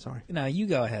 Sorry. No, you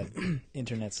go ahead.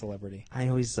 Internet celebrity. I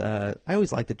always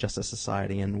liked the Justice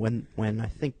Society, and when I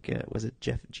think was it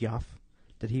Jeff Geoff,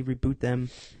 did he reboot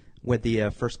them with the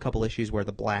first couple issues where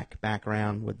the black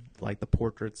background with like the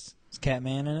portraits? Is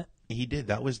Catman in it? He did.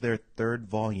 That was their third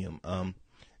volume.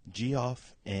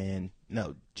 Geoff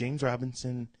James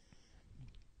Robinson,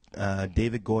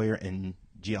 David Goyer, and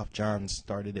Geoff Johns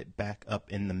started it back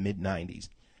up in the mid-'90s,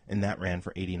 and that ran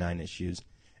for 89 issues.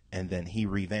 And then he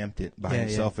revamped it by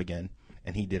himself again,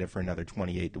 and he did it for another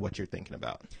 28, what you're thinking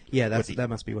about. Yeah, With the- that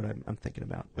must be what I'm thinking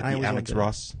about. With I the always Alex wanted to-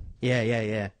 Ross.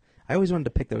 Yeah. I always wanted to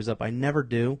pick those up. I never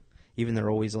do, even they're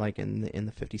always like in the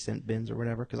 50-cent bins or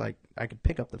whatever, because I could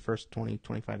pick up the first 20,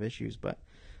 25 issues, but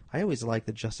I always liked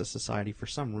the Justice Society for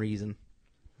some reason.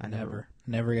 I Never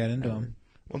got into them.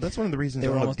 Well, that's one of the reasons They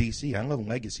I were love almost- DC. I love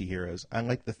legacy heroes. I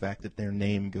like the fact that their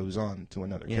name goes on to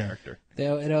another Yeah. character.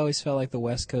 It always felt like the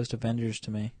West Coast Avengers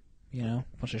to me. You know,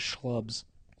 a bunch of schlubs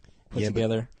put Yeah, but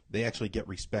together. They actually get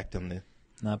respect in the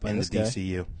Not by in the this guy.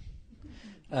 DCU.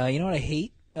 You know what I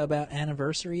hate about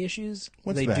anniversary issues?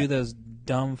 What's they that? do those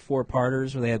dumb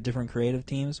 4-parters where they have different creative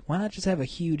teams. Why not just have a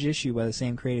huge issue by the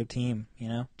same creative team? You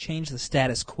know, change the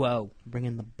status quo. Bring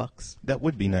in the Bucks. That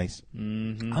would be nice.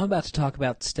 Mm-hmm. I'm about to talk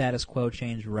about status quo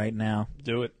change right now.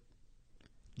 Do it.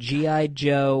 G.I.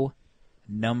 Joe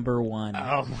 #1.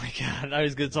 Oh my god, I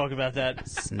was going to talk about that.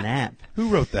 Snap. Who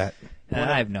wrote that?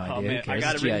 I have no idea. Oh, Who man, I cares?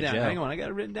 got It's it written G.I. down. Joe. Hang on, I got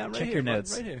it written down right Check here. your bud,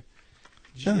 notes. Right here.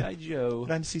 Huh. G.I. Joe.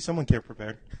 Glad to see someone care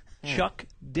prepared. Chuck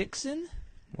Dixon.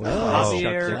 Oh,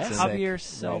 Javier Chuck Javier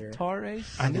Dixon.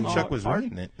 Saltares. I knew Chuck was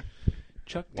writing it.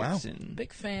 Chuck Wow. Dixon.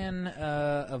 Big fan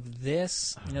of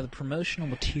this. You know, the promotional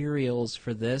materials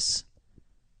for this.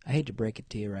 I hate to break it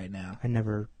to you right now. I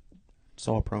never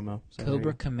saw a promo. So there you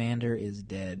Cobra go. Commander is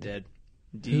dead. Dead.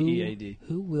 D-E-A-D.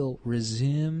 Who will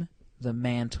resume the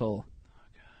mantle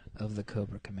of the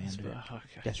Cobra Commander? Oh,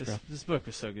 God. Destro. This book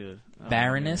was so good. Oh,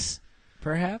 Baroness,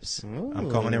 perhaps? I'm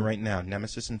calling it right now.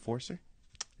 Nemesis Enforcer.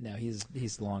 No,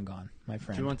 he's long gone, my man.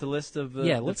 friend. Do you want the list of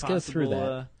Yeah, the let's go through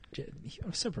possible, that.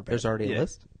 I'm so prepared. There's already Yeah. a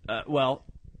list? Well,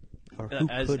 Or who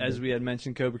could as be? we had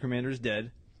mentioned, Cobra Commander is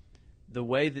dead. The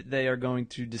way that they are going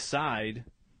to decide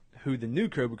who the new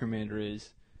Cobra Commander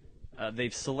is,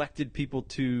 they've selected people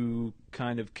to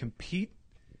kind of compete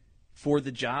for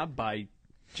the job by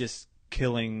just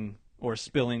killing or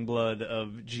spilling blood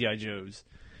of G.I. Joes.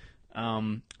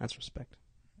 That's respect.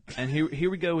 And here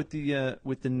we go with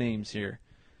the names here.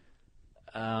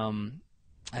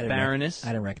 Baroness. I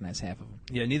didn't recognize half of them.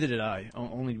 Yeah, neither did I.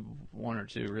 Only one or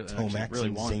two. Really, actually, Tomax really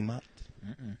and one.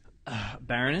 Zaymot.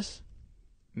 Baroness,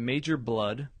 Major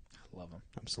Blood, I love them.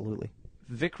 Absolutely.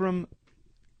 Vikram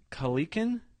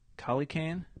Kalikan,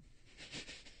 Kalikan.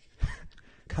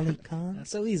 Kali Khan? Not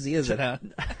so easy, is it, huh?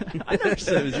 I never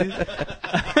said it was easy.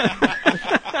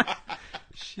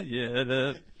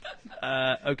 Shit.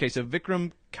 Okay, so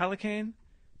Vikram Kalikan,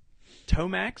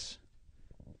 Tomax,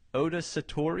 Oda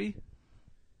Satori,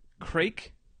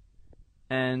 Crake,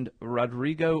 and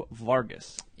Rodrigo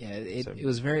Vargas. Yeah, it, So- it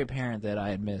was very apparent that I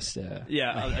had missed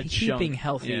Yeah, a heaping chunk,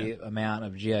 healthy yeah. amount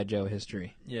of G.I. Joe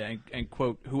history. Yeah, and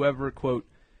quote, whoever, quote,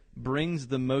 brings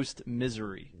the most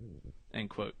misery, end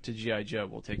quote, to G.I. Joe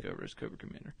will take over as Cobra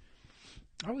Commander.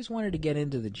 I always wanted to get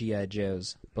into the G.I.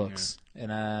 Joe's books,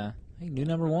 and I think new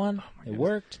 #1, it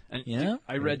worked. And You know,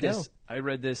 I There read you go. this. I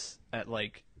read this at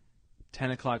like 10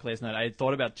 o'clock last night. I had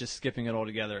thought about just skipping it all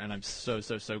together, and I'm so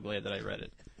glad that I read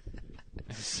it.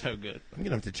 It's so good. I'm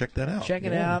gonna have to check that out. Check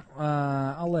it out.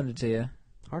 I'll lend it to you.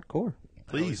 Hardcore.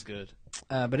 Please, good.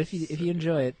 But if you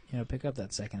enjoy it, pick up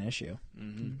that second issue.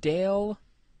 Dale,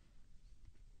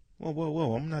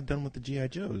 Whoa! I'm not done with the GI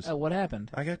Joes. what happened?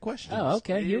 I got questions. Oh,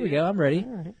 okay. Here we go. I'm ready.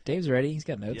 All right. Dave's ready. He's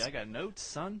got notes. Yeah, I got notes,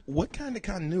 son. What kind of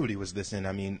continuity was this in?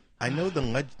 I mean, I know the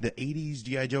 80s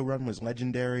GI Joe run was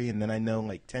legendary, and then I know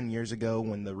like 10 years ago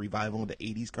when the revival of the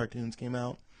 80s cartoons came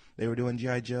out, they were doing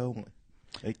GI Joe.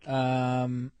 Like,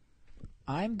 I'm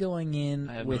going in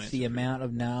I have no with answer the for amount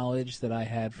of knowledge that I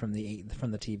had from the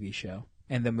TV show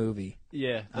and the movie.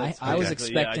 Yeah, I was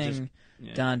expecting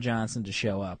Don Johnson to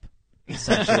show up,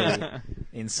 essentially,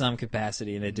 in some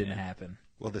capacity, and it didn't happen.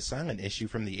 well, the silent issue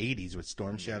from the 80s with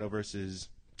Storm Shadow versus...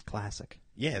 Classic.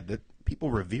 Yeah, the people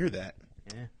revere that.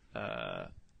 Yeah.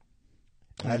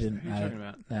 I didn't. Who are you talking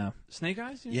about? No. Snake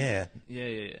Eyes? You Yeah.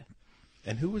 mean? Yeah.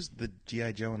 And who was the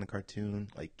G.I. Joe in the cartoon?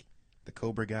 Like, the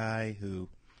Cobra guy who...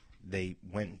 They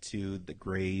went to the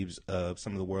graves of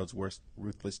some of the world's worst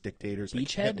ruthless dictators, like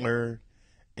Beachhead? Hitler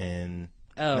and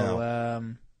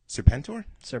Oh, Serpentor.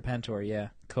 Serpentor, yeah.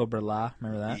 Cobra La,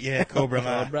 remember that? Yeah, Cobra.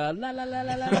 Cobra La La La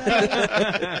La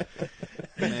La.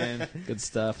 Man, Good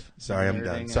stuff. Sorry, I'm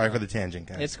done. Nerding Sorry out. for the tangent,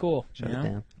 guys. It's cool. Shut you it know?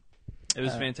 down. it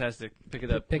was fantastic. Pick it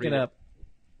up. Pick read it up.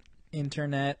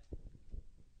 Internet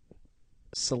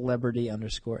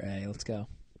celebrity_A. Let's go.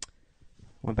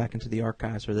 Went back into the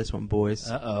archives for this one, boys.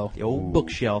 Uh-oh. The old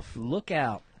bookshelf. Look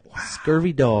out.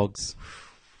 Scurvy Dogs.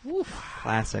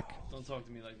 Classic. Don't talk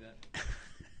to me like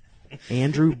that.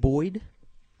 Andrew Boyd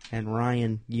and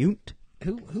Ryan Yunt.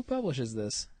 Who publishes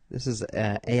this? This is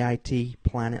AIT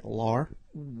Planet Lar.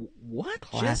 What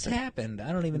just Classic. happened?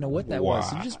 I don't even know what that was.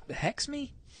 Did you just hex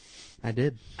me? I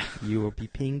did. You will be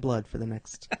peeing blood for the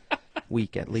next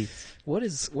week at least. What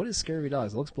is Scurvy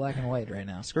Dogs? It looks black and white right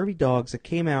now. Scurvy Dogs, it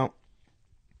came out.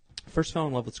 First fell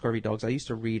in love with Scurvy Dogs. I used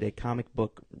to read a comic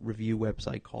book review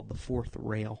website called The Fourth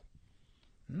Rail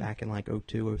back in like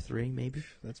 02, 03 maybe.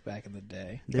 That's back in the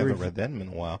day. I haven't read that in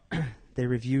a while. They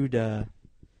reviewed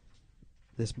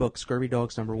this book, Scurvy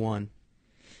Dogs #1.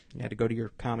 You had to go to your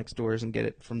comic stores and get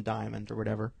it from Diamond or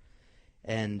whatever.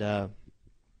 And I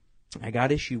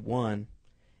got issue 1,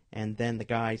 and then the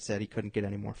guy said he couldn't get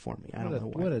any more for me. I don't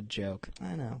know why. What a joke.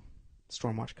 I know.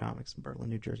 Stormwatch Comics in Berlin,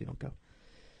 New Jersey. Don't go.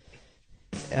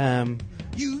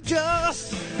 You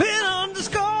just been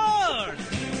underscored.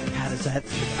 How does that?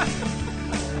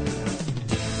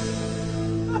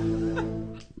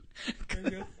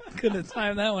 Couldn't have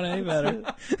timed that one any better.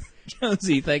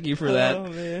 Jonesy, thank you for that. Oh,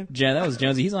 man. Jen, that was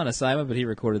Jonesy. He's on assignment, but he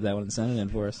recorded that one and sent it in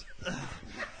for us.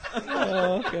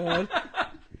 Oh, God.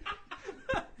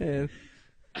 Man.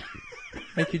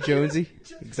 Thank you, Jonesy.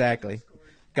 Exactly.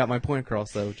 Got my point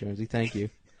across, though, Jonesy. Thank you.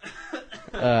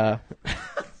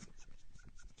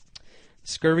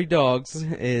 Scurvy Dogs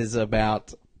is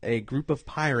about a group of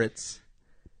pirates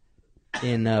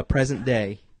in present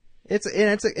day. It's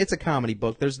a comedy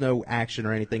book. There's no action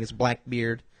or anything. It's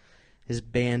Blackbeard, his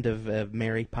band of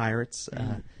merry pirates,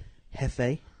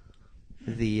 Jefe,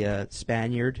 the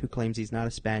Spaniard who claims he's not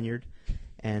a Spaniard,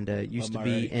 and used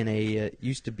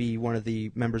to be one of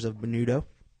the members of Menudo.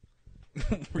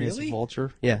 Really? His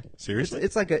Vulture. Yeah. Seriously?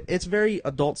 It's very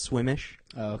Adult Swimish.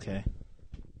 Oh, okay.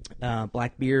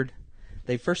 Blackbeard.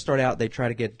 They first start out, they try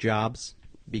to get jobs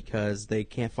because they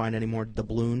can't find any more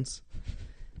doubloons.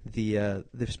 The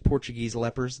Portuguese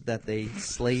lepers that they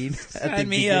slayed. Sign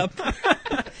me up.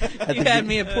 You had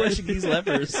me at Portuguese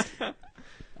lepers.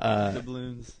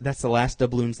 Doubloons. That's the last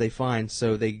doubloons they find,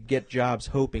 so they get jobs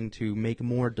hoping to make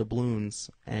more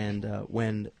doubloons, and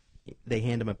when they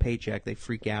hand them a paycheck, they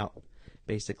freak out,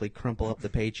 basically crumple up the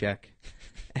paycheck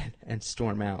and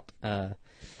storm out.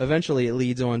 Eventually, it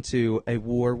leads on to a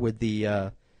war with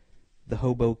the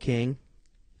Hobo King,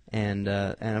 and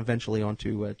eventually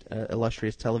onto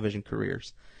illustrious television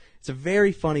careers. It's a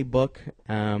very funny book,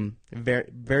 very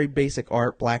very basic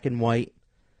art, black and white.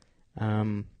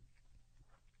 I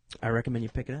recommend you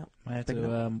pick it up. I have Pick it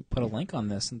up. to put a link on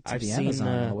this to I've the seen, Amazon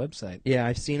on the website. Yeah,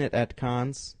 I've seen it at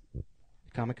cons,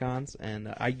 Comic Cons,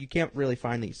 and you can't really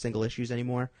find these single issues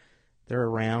anymore. They're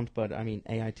around, but I mean,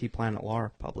 AIT Planet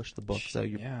Lar published the book, so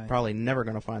you're Yeah. probably never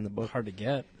going to find the book. Hard to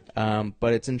get.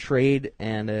 But it's in trade,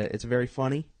 and it's very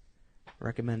funny.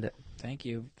 Recommend it. Thank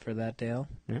you for that, Dale.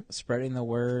 Yeah. Spreading the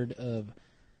word of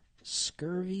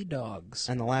Scurvy Dogs.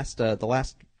 And the last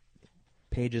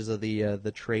pages of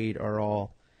the trade are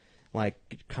all like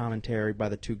commentary by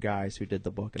the two guys who did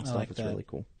the book and I stuff. like It's that. really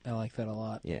cool. I like that a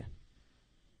lot. Yeah.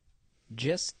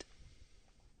 Just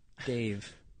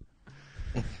Dave.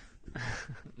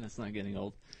 That's not getting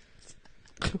old.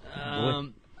 Let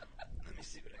me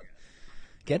see what I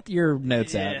Get your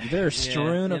notes out. They're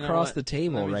strewn you know across what? the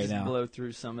table Let me right just now. blow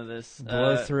through some of this.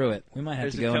 Blow through it. We might have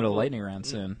there's to a go into a couple- lightning round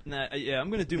soon. I'm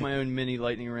going to do my own mini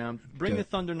lightning round. Bring Go. the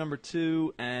Thunder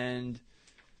 #2 and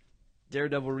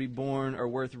Daredevil Reborn are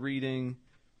worth reading.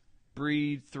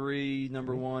 Breed 3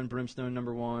 #1, Brimstone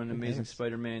 #1, Amazing cares?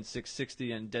 Spider-Man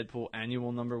 660, and Deadpool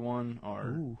Annual #1 are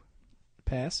Ooh.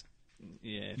 Pass.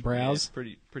 browse. Browse?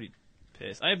 Pretty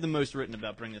pissed. I have the most written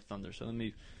about Bring the Thunder, so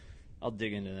I'll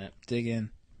dig into that. Dig in.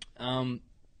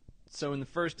 So in the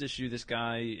first issue, this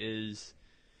guy is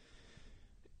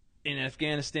in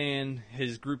Afghanistan.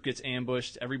 His group gets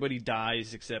ambushed. Everybody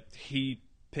dies except he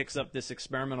picks up this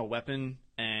experimental weapon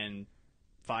and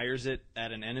fires it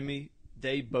at an enemy.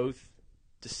 They both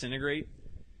disintegrate.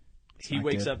 He not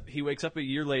wakes good. up. He wakes up a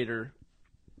year later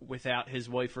without his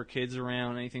wife or kids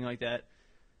around, anything like that.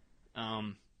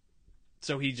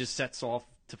 So he just sets off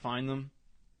to find them,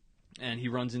 and he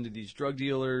runs into these drug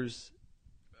dealers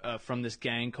from this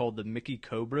gang called the Mickey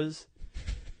Cobras.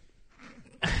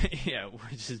 Yeah,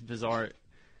 which is bizarre.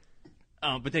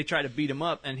 But they try to beat him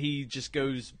up, and he just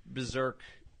goes berserk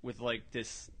with like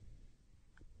this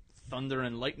thunder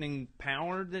and lightning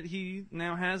power that he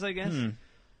now has, I guess.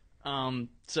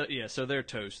 So they're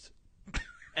toast.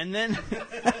 And then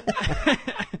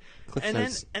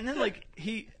and then like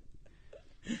he,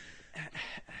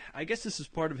 I guess this is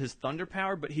part of his thunder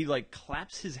power, but he like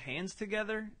claps his hands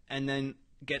together and then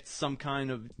gets some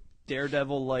kind of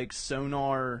Daredevil like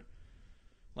sonar,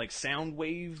 like sound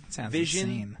wave Sounds vision.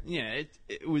 insane. Yeah,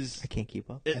 it was. I can't keep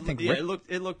up. I think it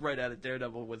looked right out of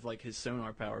Daredevil with like his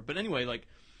sonar power. But anyway, like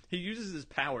he uses his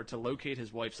power to locate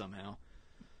his wife somehow.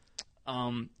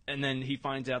 And then he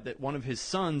finds out that one of his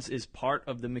sons is part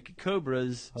of the Mickey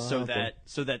Cobras, so that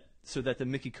the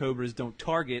Mickey Cobras don't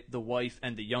target the wife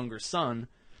and the younger son.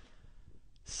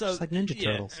 So Just like Ninja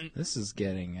Turtles. and- This is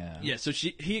getting. so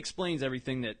he explains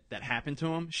everything that happened to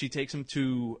him. She takes him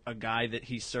to a guy that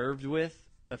he served with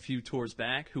a few tours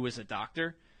back, who is a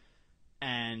doctor,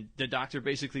 and the doctor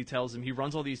basically tells him he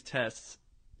runs all these tests,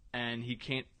 and he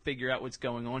can't figure out what's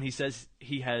going on. He says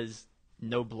he has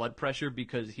no blood pressure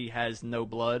because he has no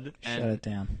blood, Shut and it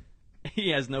down. he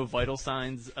has no vital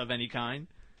signs of any kind.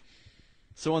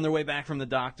 So on their way back from the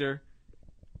doctor,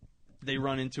 they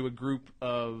run into a group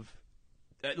of,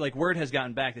 like, word has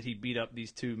gotten back that he beat up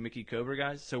these two Mickey Cobra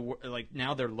guys. So like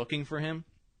now they're looking for him,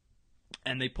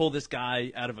 and they pull this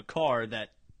guy out of a car that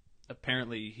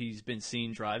apparently he's been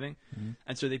seen driving,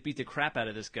 and so they beat the crap out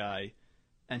of this guy.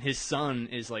 And his son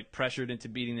is like pressured into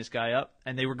beating this guy up,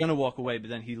 and they were gonna walk away, but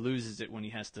then he loses it when he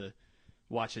has to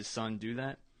watch his son do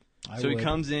that. So he would.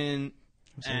 comes in,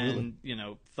 Absolutely.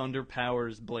 and thunder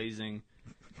powers blazing,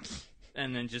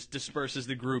 and then just disperses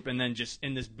the group, and then just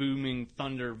in this booming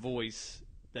thunder voice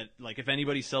that, like, if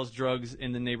anybody sells drugs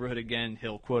in the neighborhood again,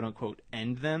 he'll quote unquote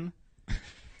end them.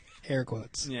 Air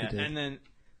quotes. Yeah, He did.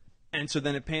 and so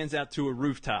then it pans out to a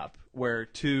rooftop where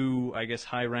two, I guess,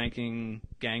 high-ranking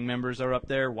gang members are up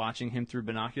there watching him through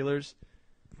binoculars.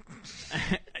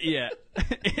 Yeah,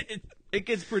 it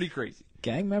gets pretty crazy.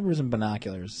 Gang members and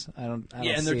binoculars. I don't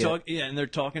Yeah, and see it. and they're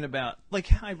talking about like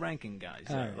high-ranking guys,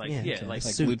 Alright, like yeah, okay. Like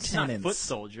It's not lieutenants. foot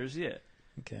soldiers, yeah.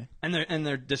 Okay. And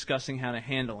they're discussing how to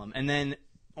handle them, and then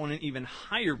on an even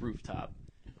higher rooftop,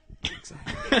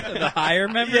 The higher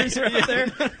members are up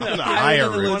there. On a higher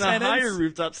than the roof. on a lieutenants? higher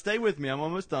rooftop. Stay with me, I'm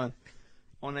almost done.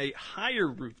 On a higher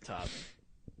rooftop,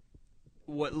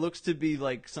 what looks to be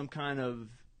like some kind of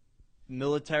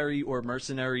military or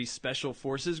mercenary special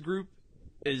forces group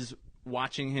is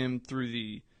watching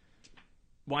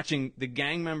the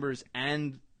gang members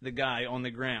and the guy on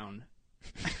the ground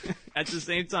at the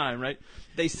same time, right?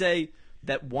 They say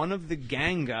that one of the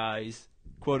gang guys,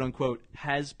 quote unquote,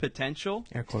 has potential,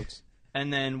 Air quotes.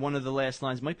 and then one of the last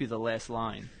lines might be the last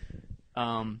line,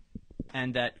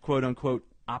 and that, quote unquote,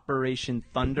 Operation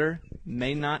Thunder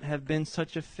may not have been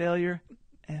such a failure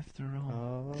after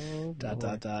all. Oh,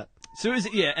 Dot. So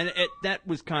that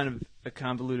was kind of a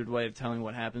convoluted way of telling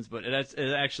what happens, but it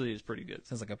actually is pretty good.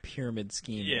 Sounds like a pyramid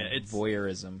scheme. Yeah, of it's-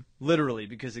 voyeurism. Literally,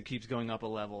 because it keeps going up a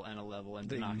level and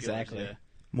binoculars. Exactly. Yeah.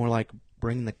 More like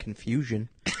bring the confusion.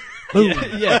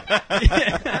 Yeah.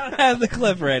 I have the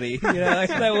clip ready.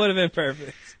 That would have been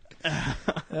perfect.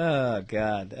 Oh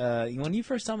God! When you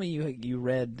first told me you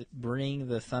read "Bring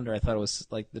the Thunder," I thought it was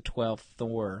like the 12th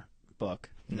Thor book.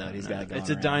 No, that he's no. got going It's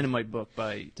a around. Dynamite book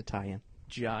by To tie in.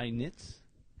 Jai Nitz.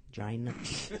 Gina.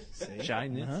 Jai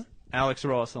Nitz. Uh-huh. Alex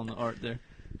Ross on the art there.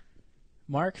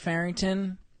 Mark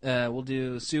Farrington. We'll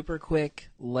do super quick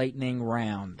lightning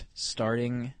round,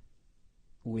 starting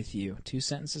with you. 2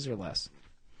 sentences or less.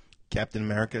 Captain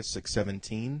America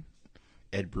 617,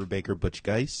 Ed Brubaker, Butch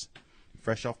Geis.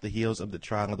 Fresh off the heels of the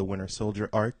Trial of the Winter Soldier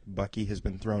arc, Bucky has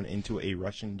been thrown into a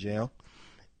Russian jail.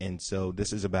 And so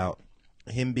this is about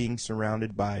him being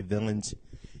surrounded by villains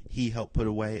he helped put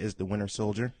away as the Winter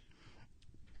Soldier.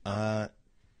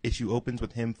 Issue opens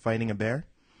with him fighting a bear.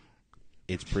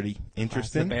 It's pretty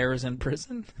interesting. The bear is in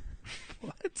prison?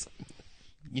 What?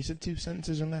 You said 2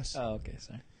 sentences or less. Oh, okay,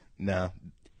 sorry. No.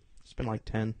 It's been like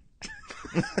 10.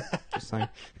 Just saying.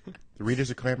 The readers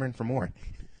are clamoring for more.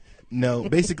 No,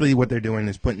 basically what they're doing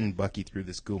is putting Bucky through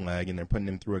this gulag, and they're putting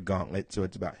him through a gauntlet. So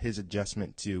it's about his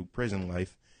adjustment to prison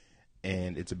life,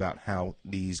 and it's about how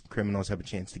these criminals have a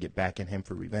chance to get back at him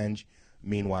for revenge.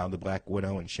 Meanwhile, the Black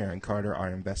Widow and Sharon Carter are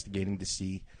investigating to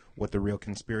see what the real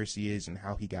conspiracy is and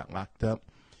how he got locked up.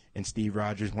 And Steve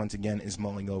Rogers, once again, is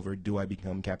mulling over, do I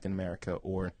become Captain America,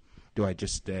 or do I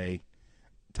just stay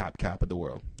top cop of the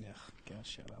world? Yeah,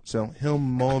 gosh, shut up. So he'll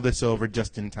mull this over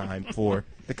just in time for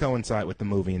to coincide with the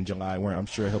movie in July, where I'm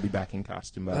sure he'll be back in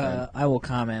costume by then. I will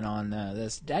comment on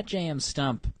this. That JM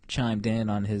Stump chimed in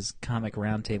on his Comic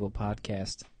Roundtable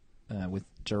podcast with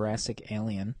Jurassic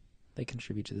Alien. They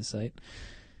contribute to the site.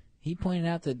 He pointed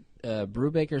out that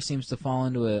Brubaker seems to fall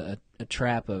into a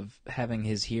trap of having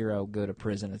his hero go to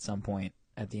prison at some point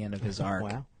at the end of his arc.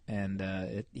 Wow.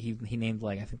 And he named,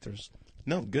 like, I think there's...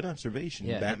 No, good observation.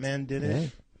 Yeah, Batman did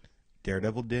it.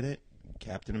 Daredevil did it.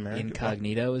 Captain America.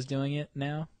 Incognito is doing it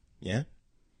now. Yeah.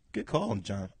 Good call,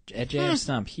 John. At JM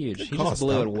Stump, huge. Good He call, just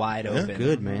blew Stump. it wide Yeah. open.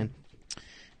 Good, man.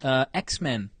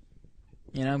 X-Men.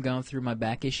 You know, I'm going through my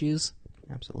back issues.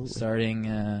 Absolutely.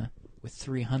 Starting with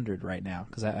 300 right now,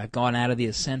 because I've gone out of the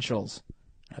essentials.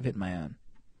 I've hit my own.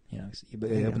 You know,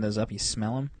 you open those up, you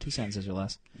smell them. 2 sentences or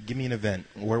less. Give me an event.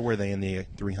 Where were they in the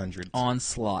 300s?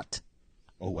 Onslaught.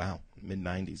 Oh, wow.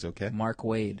 Mid-90s, okay. Mark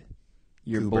Wade.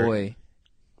 Your Kubert. boy.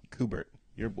 Kubert,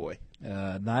 your boy.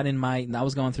 Not in my... I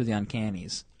was going through the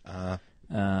Uncannies. I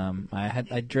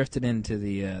drifted into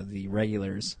the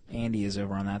regulars. Andy is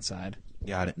over on that side.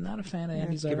 Got it. Not a fan of Yeah,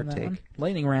 Andy's give over or on that take. one.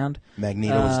 Lightning round.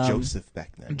 Magneto was Joseph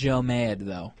back then. Joe Mad,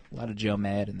 though. A lot of Joe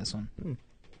Mad in this one.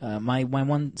 My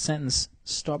one sentence.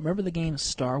 Remember the game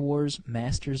Star Wars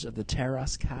Masters of the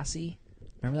Terras Kasi?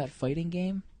 Remember that fighting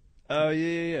game? Oh,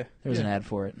 yeah. There was an ad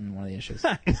for it in one of the issues.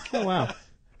 Oh, wow.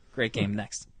 Great game.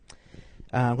 Next.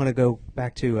 I'm going to go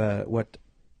back to what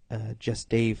just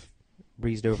Dave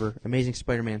breezed over. Amazing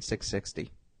Spider-Man 660.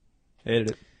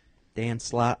 Hated it. Dan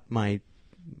Slott, my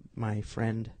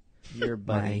friend, Your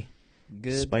buddy.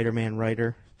 Good. Spider-Man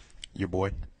writer. Your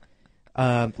boy.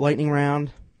 Lightning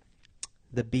round.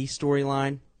 The B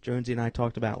storyline. Jonesy and I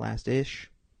talked about last ish.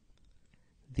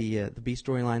 The B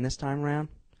storyline this time around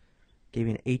gave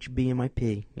me an HB in my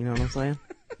P. You know what I'm saying?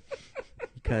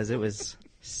 Because it was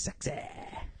sexy.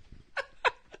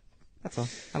 That's all.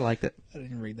 I liked it. I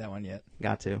didn't read that one yet.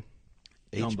 Got to.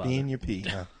 Don't bother. HB and your P.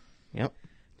 Huh? Yep.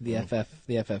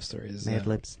 The FF story is Mad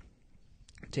Libs.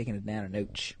 taking it down a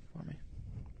notch for me.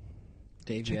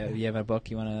 Dave, you have a book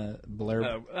you want to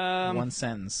blurb? One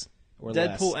sentence or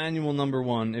Deadpool less. Annual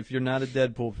 #1. If you're not a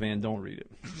Deadpool fan, don't read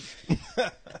it.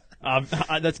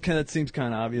 That seems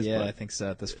kind of obvious. Yeah, but I think so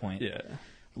at this point. Yeah.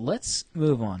 Let's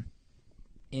move on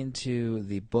into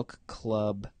the book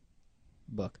club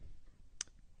book.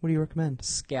 What do you recommend?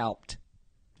 Scalped.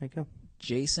 There you go.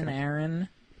 Jason Aaron,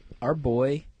 our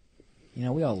boy. You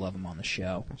know, we all love him on the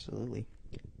show. Absolutely.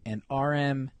 And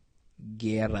R.M.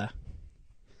 Guerra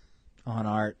on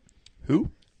art.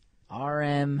 Who?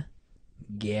 R.M.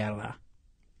 Guerra.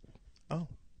 Oh.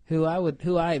 Who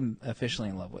I'm officially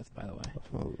in love with, by the way.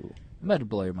 Oh. I'm about to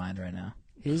blow your mind right now.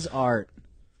 His art.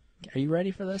 Are you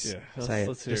ready for this? Yeah. Say it.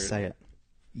 Let's hear Just it. say it.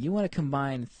 You want to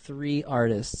combine 3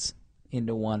 artists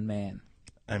into one man.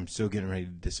 I'm so getting ready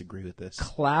to disagree with this.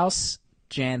 Klaus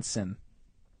Janson,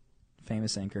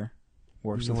 famous inker,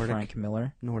 works with Nordic. Frank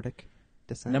Miller. Nordic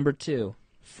descent. Number 2,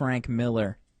 Frank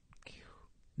Miller.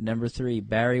 Number 3,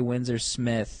 Barry Windsor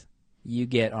Smith. You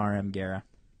get R.M. Guerra.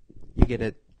 You get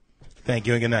it. Thank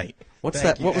you and good night. What's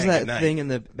Thank that? you What was and that good night. thing in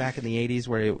the back in the '80s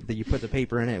where you put the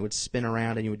paper in it, it would spin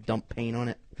around and you would dump paint on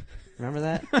it? Remember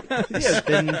that?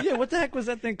 Yeah, what the heck was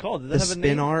that thing called? Did that The have a spin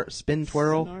name? art, spin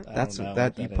twirl. Spin art? I That's don't know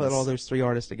that. what You that put is. all those 3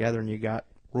 artists together and you got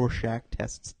Rorschach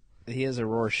tests. He is a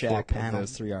Rorschach of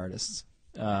panels. those 3 artists.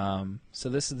 So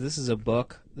this is a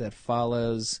book that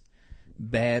follows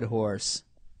Bad Horse.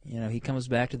 You know, he comes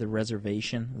back to the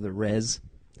reservation, the res,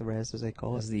 The res, as they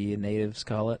call as it. the natives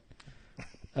call it.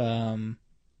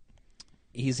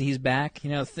 He's back. You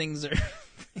know, things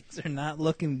are not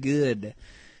looking good.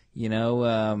 You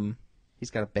know, He's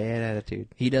got a bad attitude.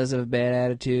 he does have a bad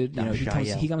attitude. You know,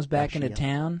 Raphael. he comes back into Raphael.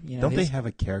 town. You know, Don't they his- have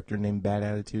a character named Bad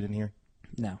Attitude in here?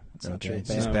 No, it's not Okay, true. it's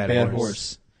just Bad Bad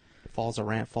Horse.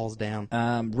 falls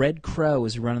down. Red Crow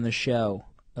is running the show.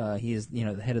 He is,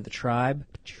 the head of the tribe.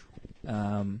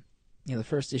 The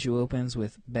first issue opens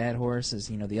with Bad Horse as,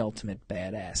 the ultimate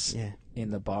badass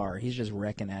in the bar. He's just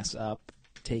wrecking ass up,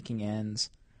 taking ends.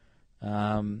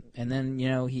 And then,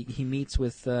 he meets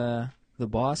with the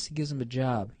boss. He gives him a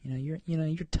job.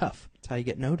 You're tough. That's how you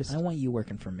get noticed. I want you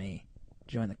working for me.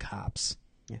 Join the cops.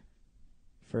 Yeah.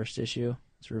 First issue,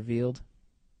 it's revealed.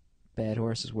 Bad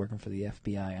Horse is working for the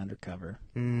FBI undercover.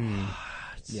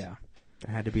 Yeah.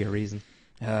 There had to be a reason.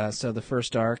 So the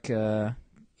first arc,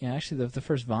 actually the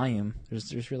first volume,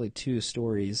 there's really two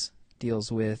stories.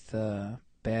 Deals with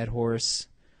Bad Horse,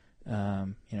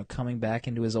 coming back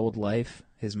into his old life.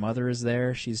 His mother is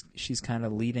there. She's kind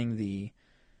of leading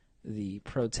the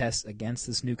protests against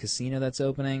this new casino that's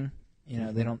opening.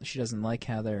 She doesn't like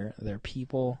how their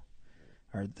people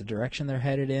or the direction they're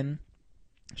headed in.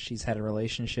 She's had a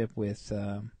relationship with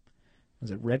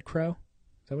was it Red Crow?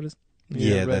 Is that what it is?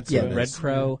 Yeah, that's what it Red is.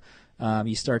 Crow.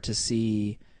 You start to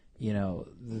see,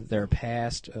 their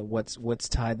past, what's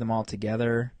tied them all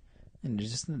together, and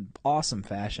just in awesome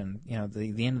fashion.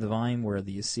 The end of the volume where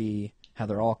you see how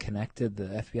they're all connected. The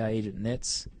FBI agent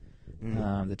Nitz,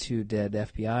 the two dead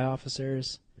FBI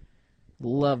officers.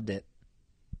 Loved it.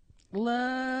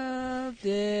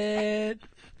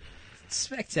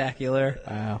 Spectacular.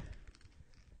 Wow.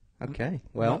 Okay.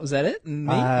 Well, was that it? Me?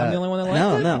 I'm the only one that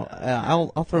liked it? No.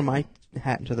 I'll throw my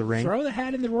hat into the ring. Throw the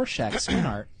hat in the Rorschach,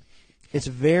 sweetheart. It's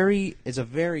very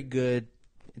good.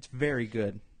 It's very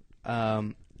good.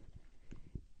 It's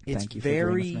Thank you for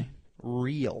agreeing with very me.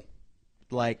 real.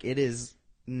 Like, it is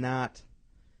not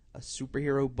a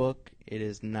superhero book. It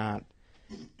is not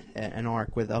an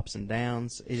arc with ups and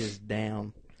downs. It is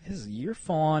down. You're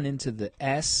falling into the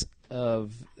S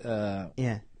of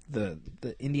the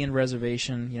Indian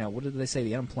reservation. What did they say?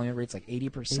 The unemployment rate's like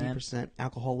 80%. 80%.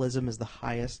 Alcoholism is the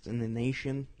highest in the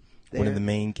nation. One of There. the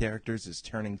main characters is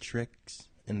turning tricks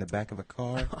in the back of a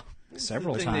car.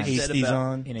 Several The thing they times said Pasties about-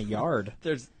 on. in a yard.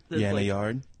 There's Yeah, in like, a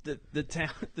yard.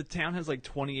 The town has like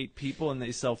 28 people and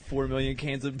they sell 4 million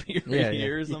cans of beer Yeah, a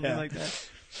year yeah. or something Yeah. like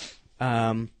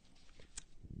that.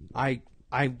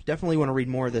 I definitely want to read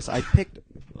more of this. I picked.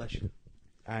 Bless you.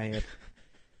 I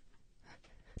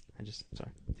just sorry.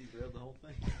 Derailed the whole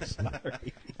thing.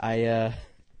 I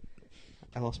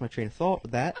lost my train of thought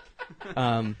with that.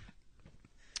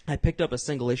 I picked up a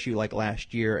single issue like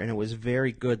last year, and it was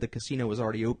very good. The casino was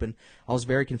already open. I was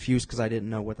very confused because I didn't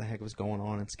know what the heck was going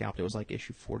on in Scalped. It was like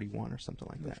issue 41 or something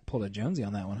like that. Pulled a Jonesy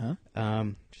on that one, huh?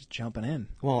 Just jumping in.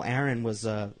 Well, Aaron was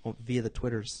via the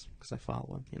Twitters because I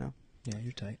follow him. Yeah,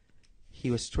 you're tight. He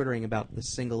was twittering about the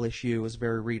single issue. It was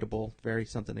very readable, very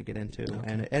something to get into,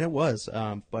 and it was.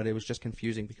 But it was just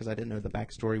confusing because I didn't know the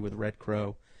backstory with Red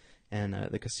Crow and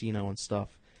the casino and stuff.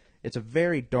 It's a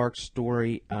very dark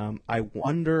story. I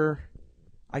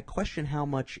question how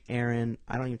much Aaron.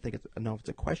 I don't even think know if it's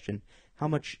a question. How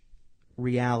much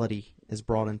reality is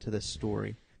brought into this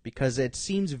story, because it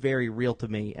seems very real to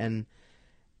me, and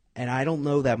I don't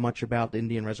know that much about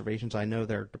Indian reservations. I know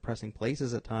they're depressing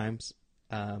places at times.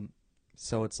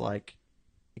 So it's like,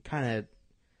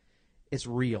 it's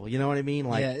real. You know what I mean?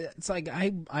 Like, Yeah, it's like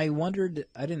I wondered.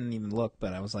 I didn't even look,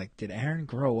 but I was like, did Aaron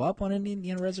grow up on an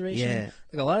Indian reservation? Yeah.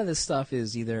 Like a lot of this stuff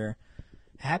is either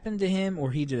happened to him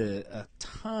or he did a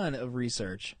ton of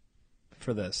research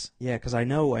for this. yeah, because I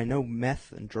know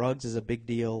meth and drugs is a big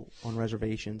deal on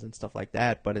reservations and stuff like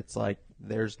that, but it's like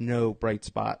there's no bright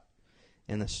spot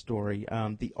in the story.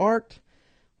 The art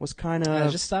was kind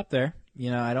of Just stop there.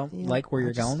 I don't like where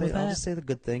you're going with I'll that. just say the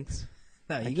good things.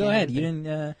 No, I you go can't ahead. even You think.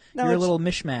 didn't. No, you're a it's- little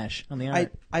mishmash on the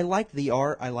art. I like the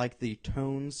art. I like the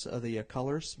tones of the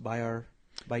colors by your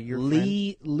friend,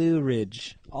 Lee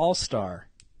Luridge, all-star.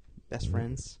 best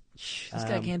friends. This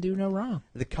guy can't do no wrong.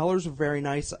 The colors were very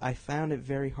nice. I found it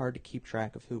very hard to keep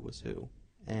track of who was who,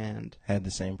 and Had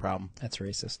the same problem. That's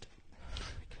racist.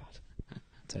 I'll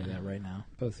tell you that right now,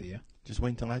 both of you. Just wait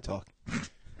until I talk.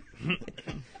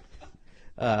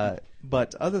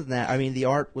 but other than that, I mean, the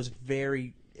art was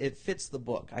it fits the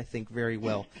book, I think, very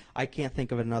well. I can't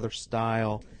think of another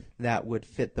style that would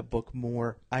fit the book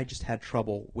more. I just had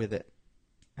trouble with it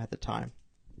at the time.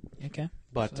 Okay.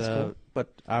 But That's cool.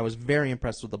 but I was very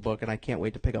impressed with the book, and I can't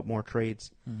wait to pick up more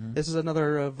trades. This is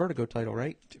another Vertigo title,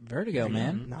 right? Vertigo,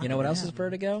 man. Knock You know what it else out. is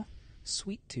Vertigo?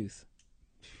 Sweet Tooth.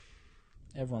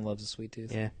 Everyone loves a Sweet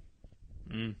Tooth. Yeah.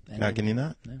 And Now, can you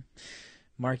not?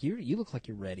 Mark, you look like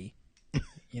you're ready.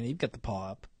 You've got the paw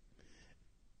up.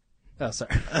 Oh,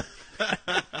 sorry.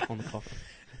 On the coffin.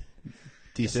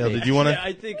 T-Sale, did you want to? Yeah,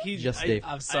 I think he. Just Dave.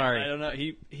 I'm sorry. I don't know.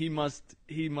 He must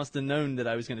have known that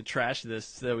I was going to trash this,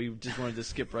 so he just wanted to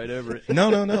skip right over it.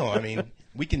 No. I mean,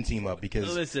 we can team up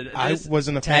because Listen, I this-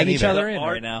 wasn't a fan Tag each either. other in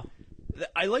Art- right now.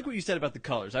 I like what you said about the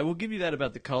colors. I will give you that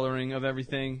about the coloring of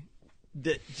everything.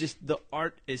 That just the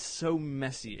art is so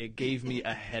messy. It gave me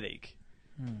a headache.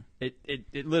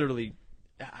 It literally,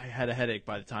 I had a headache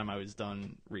by the time I was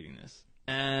done reading this.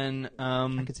 And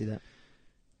I could see that.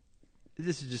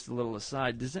 this is just a little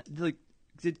aside.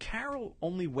 Did Carol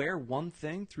only wear one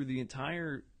thing through the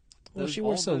entire? Well, she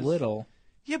wore so little.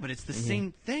 Yeah, but it's the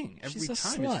same thing every She's a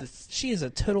time. slut. It's the, She is a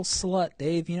total slut,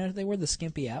 Dave. You know they wear the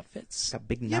skimpy outfits. Got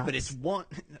big knots. yeah, but it's one.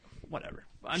 Whatever.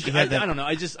 I had that- don't know.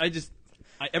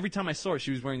 Every time I saw her, she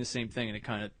was wearing the same thing, and it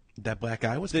kind of That black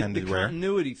eye was the kind of rare.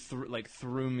 continuity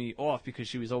threw me off because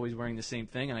she was always wearing the same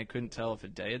thing, and I couldn't tell if a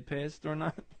day had passed or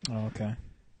not. Oh, okay.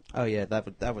 Oh yeah, that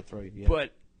would throw you. Yeah.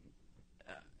 But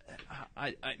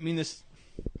I mean this.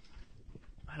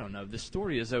 I don't know. The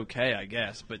story is okay, I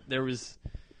guess, but there was.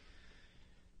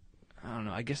 I don't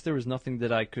know. I guess there was nothing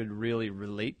that I could really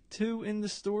relate to in the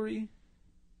story.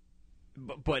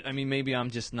 But I mean, maybe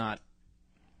I'm just not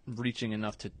reaching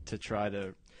enough to try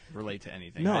to relate to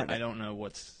anything. No, I don't know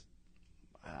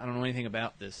I don't know anything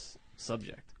about this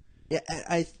subject. Yeah,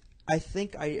 I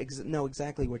think I know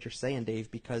exactly what you're saying,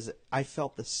 Dave, because I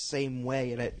felt the same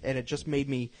way, and it just made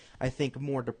me, I think,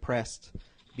 more depressed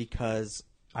because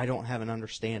I don't have an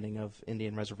understanding of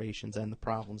Indian reservations and the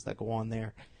problems that go on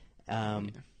there.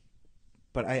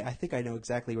 But I think I know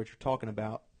exactly what you're talking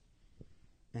about,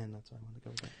 and that's why I wanted to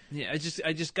go with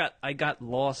that. Yeah, I got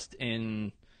lost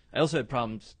in. I also had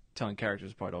problems telling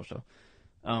characters apart, also.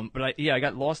 But I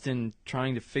got lost in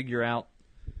trying to figure out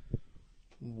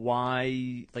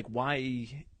why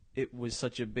it was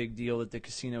such a big deal that the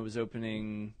casino was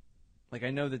opening. Like,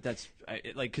 I know that's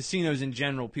like casinos in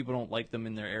general. People don't like them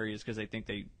in their areas because they think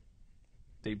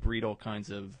they breed all kinds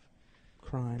of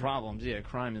Crime, problems. Yeah,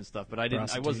 crime and stuff. But I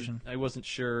Prostitution. wasn't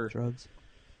sure. drugs.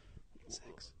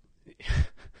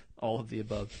 All of the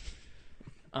above.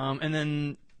 And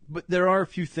then, but there are a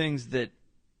few things that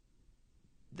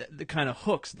kind of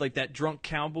hooks, like that drunk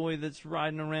cowboy that's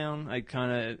riding around. I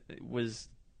kind of was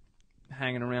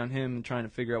hanging around him and trying to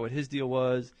figure out what his deal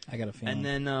was. I got a feeling.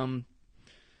 And then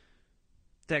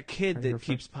that kid Are you that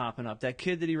keeps popping up, that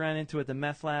kid that he ran into at the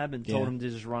meth lab and told Yeah. him to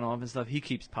just run off and stuff, he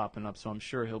keeps popping up, so I'm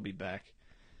sure he'll be back.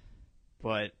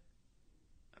 But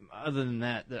other than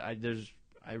that,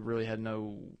 I really had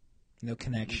no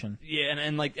connection. yeah,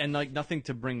 and like nothing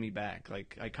to bring me back.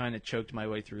 Like I kind of choked my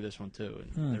way through this one too,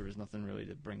 and there was nothing really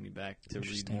to bring me back to read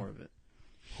Interesting. more of it.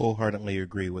 Wholeheartedly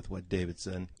agree with what David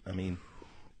said. I mean,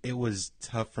 it was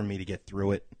tough for me to get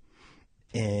through it,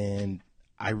 and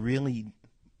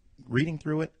reading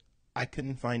through it, I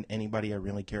couldn't find anybody I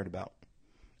really cared about.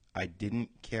 I didn't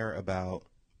care about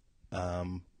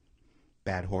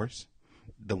Bad Horse.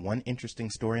 The one interesting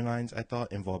storylines I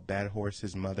thought involved Bad Horse,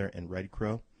 his mother, and Red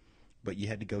Crow, but you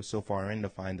had to go so far in to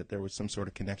find that there was some sort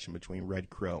of connection between Red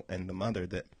Crow and the mother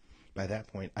that by that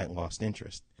point I lost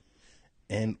interest.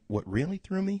 And what really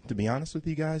threw me, to be honest with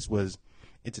you guys, was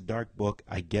it's a dark book.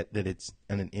 I get that it's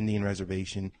on an Indian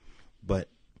reservation, but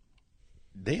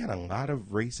they had a lot of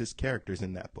racist characters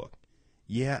in that book.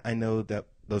 Yeah, I know that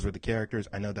those were the characters.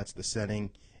 I know that's the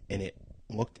setting, and it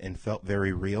looked and felt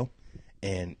very real.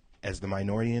 And as the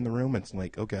minority in the room, it's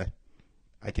like, okay,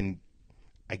 I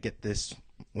get this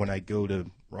when I go to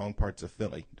wrong parts of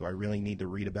Philly. Do I really need to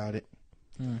read about it?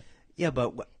 Yeah,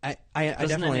 but I Doesn't definitely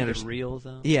that make it understand. real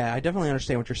though? Yeah, I definitely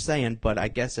understand what you're saying, but I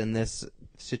guess in this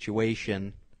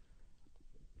situation,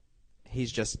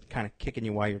 he's just kind of kicking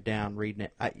you while you're down reading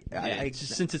it.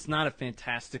 Since it's not a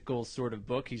fantastical sort of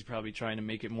book, he's probably trying to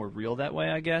make it more real that way,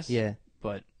 I guess. Yeah.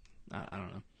 But I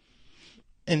don't know.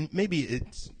 And maybe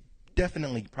it's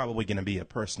definitely probably going to be a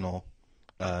personal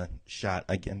shot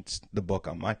against the book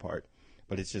on my part.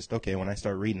 But it's just, okay, when I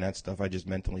start reading that stuff, I just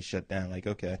mentally shut down. Like,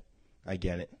 okay, I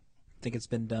get it. Think it's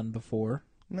been done before.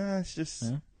 No, it's just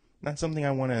Yeah. not something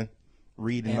I want to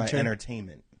read in my Enter.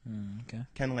 entertainment. Okay.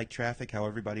 Kind of like Traffic, how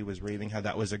everybody was raving, how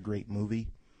that was a great movie.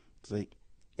 It's like,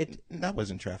 that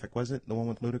wasn't Traffic, was it? The one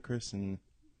with Ludacris and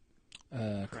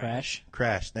Crash.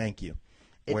 Crash, thank you.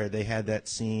 Where they had that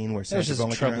scene where That was Sandra just a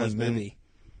Bullock and her troubling husband, movie.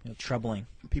 Troubling.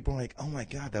 people were like, oh my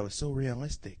God, that was so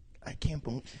realistic. I can't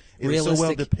believe it was so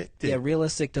well depicted. Yeah,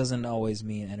 realistic doesn't always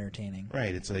mean entertaining.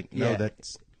 Right, it's like, no, Yeah.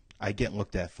 I get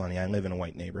looked at funny. I live in a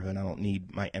white neighborhood. I don't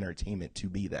need my entertainment to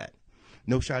be that.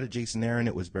 No shot at Jason Aaron.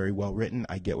 It was very well written.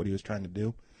 I get what he was trying to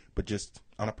do. But just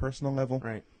on a personal level,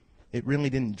 Right. it really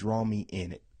didn't draw me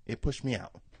in. It pushed me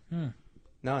out. No,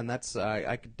 and that's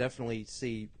I could definitely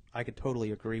see I could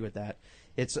totally agree with that.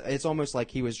 It's almost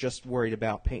like he was just worried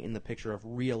about painting the picture of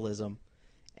realism.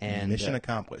 And Mission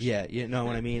accomplished. Yeah, you know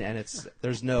what I mean. And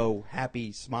there's no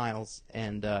happy smiles,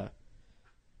 and and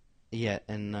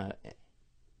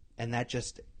that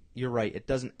just, you're right. It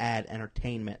doesn't add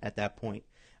entertainment at that point.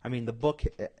 I mean, the book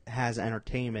has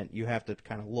entertainment. You have to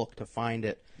kind of look to find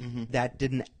it. Mm-hmm. That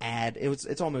didn't add.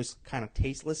 It's almost kind of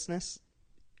tastelessness,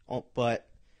 but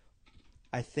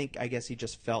I guess he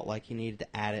just felt like he needed to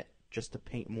add it just to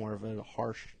paint more of a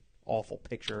harsh, awful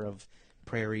picture of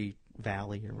Prairie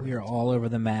Valley. Or We are all over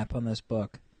the map on this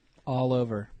book. All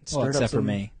over. Well, Stirred up except for some-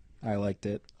 me. I liked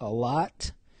it a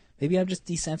lot. Maybe I'm just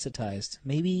desensitized.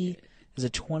 Maybe as a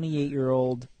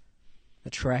 28-year-old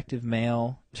attractive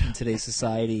male in today's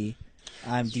society,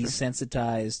 I'm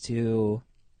desensitized to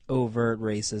overt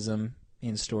racism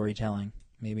in storytelling.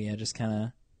 Maybe I just kind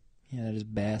of, I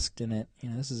just basked in it.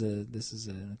 This is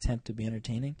an attempt to be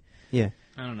entertaining. Yeah.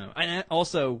 I don't know. I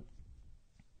also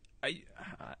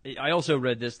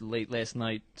read this late last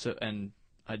night, and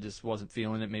I just wasn't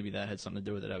feeling it. Maybe that had something to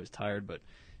do with it. I was tired, but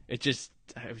it just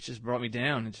brought me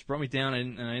down. It just brought me down,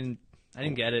 and I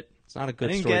didn't get it. It's not a good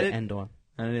I didn't story get to it. end on.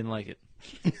 And I didn't like it.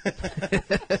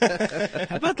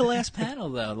 How about the last panel,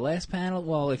 though? The last panel.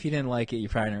 Well, if you didn't like it, you're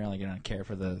probably not really going to care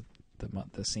for the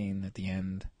scene at the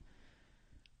end.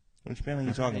 Which panel are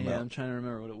you talking Yeah, I'm about? trying to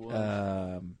remember what it was.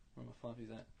 Where my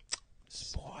floppy's at?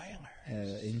 Spoiler.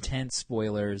 Intense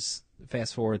spoilers.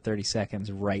 Fast forward 30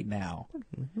 seconds right now.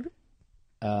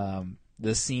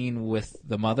 The scene with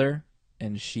the mother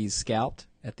and she's scalped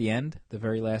at the end, the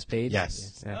very last page.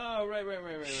 Yes. Yeah. Oh, right.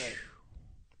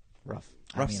 Rough.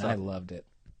 I mean, I loved it.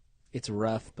 It's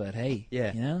rough, but hey,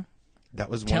 Yeah. That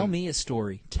was Tell one, me a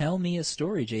story. Tell me a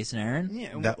story, Jason Aaron. Yeah,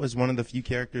 That was one of the few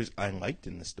characters I liked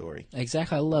in the story.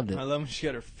 Exactly, I loved it. I love when she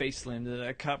got her face slammed into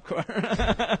that cop car.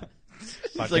 It's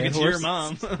Fucking like it's your horse.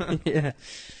 mom. Yeah.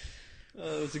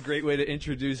 It was a great way to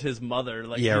introduce his mother.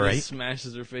 Like, Yeah, he right? just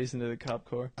smashes her face into the cop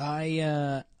car.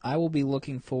 I will be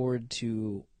looking forward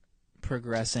to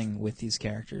progressing with these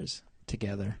characters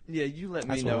together. Yeah, you let me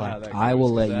That's know what how that goes. I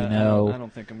will let 'cause you I know. I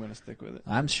don't think I'm going to stick with it.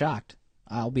 I'm shocked.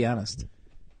 I'll be honest.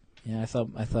 I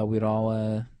thought we'd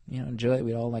all enjoy it.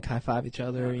 We'd all like high five each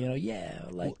other. I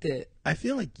liked it. I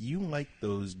feel like you like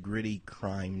those gritty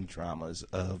crime dramas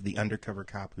of the undercover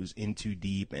cop who's in too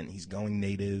deep and he's going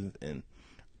native. And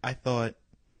I thought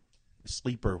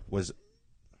Sleeper was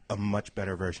a much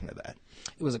better version of that,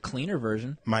 It was a cleaner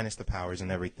version. minus the powers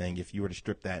and everything. If you were to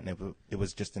strip that and it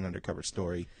was just an undercover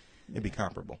story, it'd be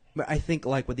comparable. But I think,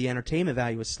 like, with the entertainment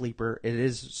value of Sleeper, it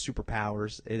is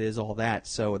superpowers. It is all that.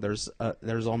 So there's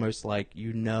almost like,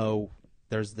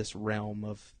 there's this realm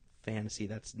of fantasy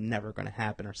that's never going to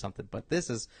happen or something. But this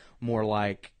is more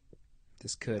like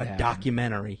This could a happen.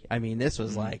 documentary. I mean, this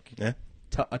was like Yeah.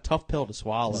 a tough pill to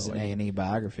swallow. This is an A&E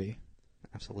biography.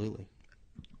 Absolutely.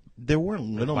 There were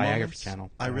little Biography moments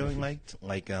channel. I really liked,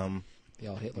 like The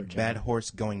old Hitler Bad channel. Horse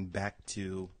going back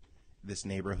to this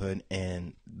neighborhood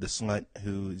and the slut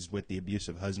who's with the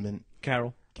abusive husband.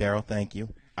 Carol. Carol, thank you.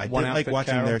 I One did like outfit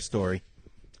watching Carol. their story.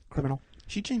 Criminal.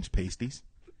 She changed pasties.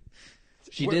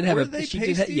 She Were- did have were a. they She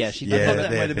did. Yeah, she I did. Yeah, thought have that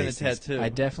they might had have been a pasties. tattoo. I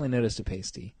definitely noticed a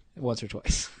pasty once or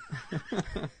twice.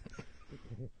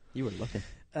 You were looking.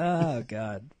 Oh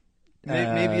God.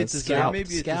 Maybe it deserves. Scalped.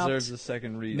 Maybe it Scalped. deserves a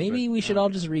second read. Maybe but, we should all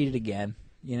just read it again.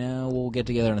 We'll get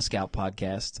together on a Scalp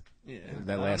podcast. Yeah,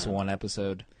 That I last don't know. one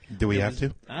episode. Do we It have was-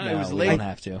 to? I don't know, No, it was we late. don't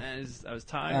have to. I was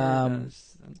tired.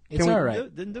 It's we- all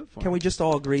right. Didn't do it for Can me. we just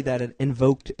all agree that it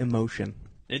invoked emotion?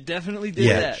 It definitely did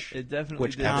Yeah. that. It definitely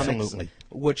Which did that. comics- Absolutely.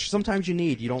 Which sometimes you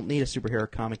need. You don't need a superhero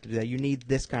comic to do that. You need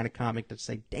this kind of comic to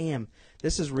say, damn,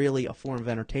 this is really a form of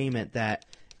entertainment that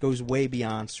goes way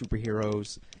beyond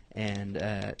superheroes and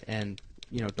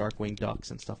Darkwing Ducks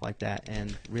and stuff like that.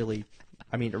 And really,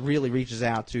 it really reaches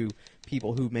out to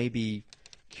people who may be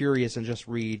curious and just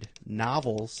read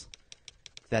novels,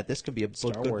 that this could be a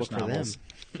Star good Wars book for them. novels.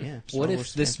 Yeah. What Star if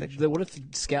Wars this? fan fiction. What if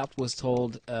Scalp was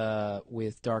told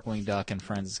with Darkwing Duck and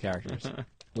Friends as characters?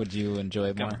 Would you enjoy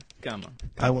it more? Come on.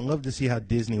 I would love to see how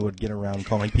Disney would get around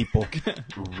calling people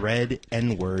red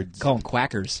N-words. Call them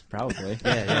quackers, probably.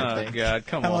 Oh God,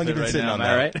 come How off long it you been right sitting now, on am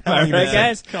I that? right? How long you been sitting?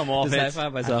 guys? Come off Just high it.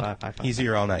 five myself. High five. He's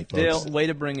here all night, folks. Dale, way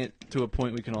to bring it to a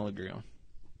point we can all agree on.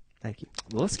 Thank you.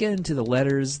 Let's get into the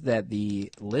letters that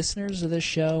the listeners of this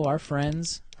show, our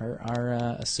friends, our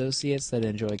associates that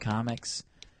enjoy comics,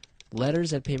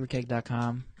 letters at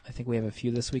papercake.com. I think we have a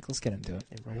few this week. Let's get into it.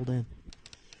 It rolled in.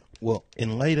 Well,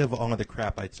 in light of all of the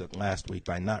crap I took last week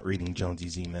by not reading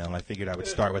Jonesy's email, I figured I would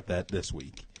start with that this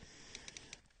week.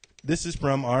 This is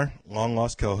from our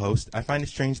long-lost co-host. I find it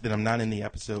strange that I'm not in the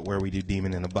episode where we do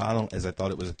Demon in a Bottle, as I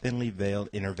thought it was a thinly veiled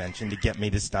intervention to get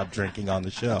me to stop drinking on the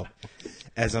show.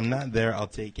 As I'm not there, I'll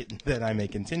take it that I may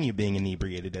continue being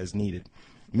inebriated as needed.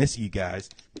 Miss you guys.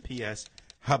 P.S.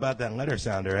 How about that letter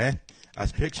sounder, eh? I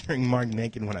was picturing Mark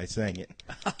naked when I sang it.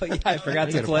 Oh, yeah, I forgot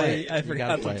You to gotta play. play it. I You forgot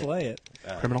gotta to play play it.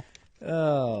 Criminal.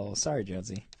 Oh, sorry,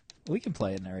 Jonesy. We can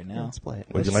play it right now. Let's play it.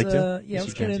 Would you like to? Yeah,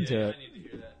 let's get into it.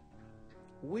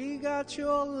 We got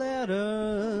your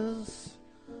letters.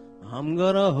 I'm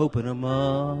gonna open them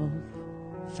up.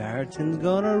 Farrington's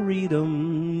gonna read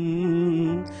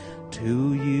them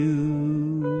to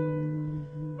you.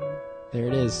 There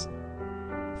it is.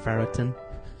 Farrington.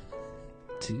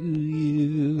 To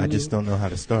you. I just don't know how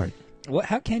to start. What?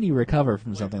 How can you recover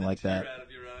from something like that?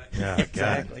 Oh,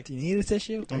 God. Do you need a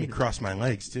tissue? Let me cross my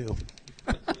legs, too.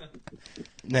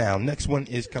 Now, next one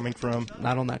is coming from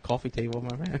Not on that coffee table,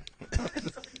 my man.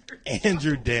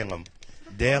 Andrew Dalem.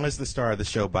 Dale is the star of the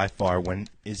show by far. When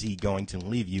is he going to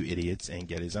leave you idiots and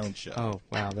get his own show? Oh,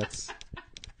 wow, that's...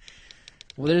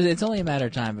 Well, it's only a matter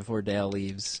of time before Dale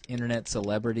leaves. Internet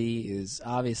celebrity is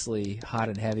obviously hot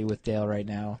and heavy with Dale right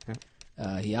now.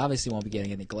 He obviously won't be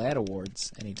getting any GLAAD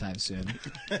awards anytime soon.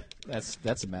 That's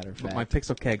a matter of fact. My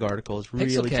Pixel Keg article is really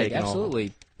Pixel Keg, taking off.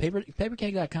 absolutely.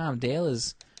 Paperkeg.com. Dale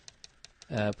has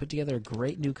put together a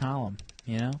great new column.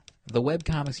 You know, the web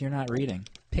comics you're not reading.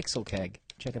 Pixel Keg.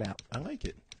 Check it out. I like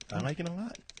it. I like it a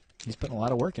lot. He's putting a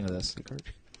lot of work into this.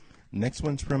 Next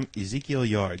one's from Ezekiel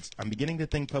Yards. I'm beginning to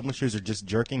think publishers are just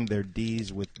jerking their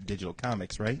D's with digital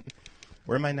comics, right?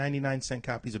 Where are my 99-cent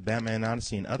copies of Batman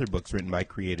Odyssey and other books written by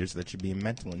creators that should be in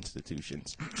mental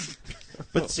institutions?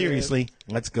 But seriously,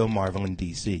 let's go Marvel and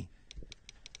DC.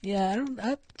 Yeah,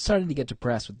 I'm starting to get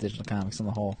depressed with digital comics on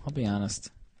the whole. I'll be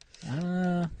honest.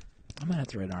 I might have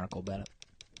to write an article about it.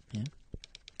 Yeah.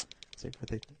 Save for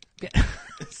the...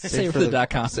 Save for the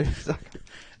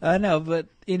 .com. No, but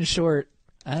in short,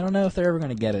 I don't know if they're ever going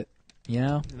to get it. You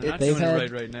know, They're not doing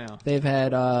it right now. They've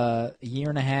had a year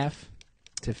and a half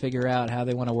to figure out how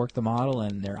they want to work the model,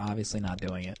 and they're obviously not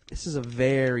doing it. This is a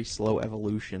very slow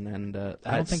evolution, and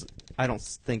I don't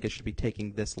think it should be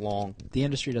taking this long. The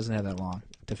industry doesn't have that long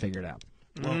to figure it out.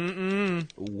 Well,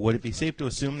 would it be safe to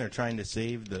assume they're trying to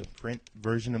save the print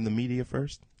version of the media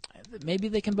first? Maybe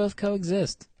they can both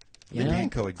coexist. You They know? can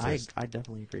coexist. I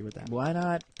definitely agree with that. Why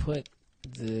not put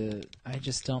the... I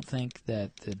just don't think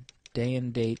that the day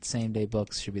and date, same day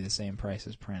books should be the same price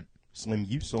as print. Slim,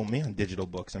 you sold me on digital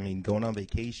books. I mean, going on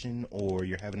vacation or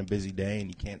you're having a busy day and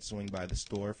you can't swing by the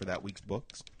store for that week's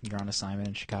books. You're on assignment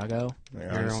in Chicago. You're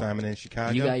on assignment in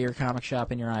Chicago. You got your comic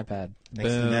shop in your iPad.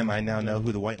 Thanks to Boom. them, I now know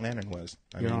who the White Lantern was.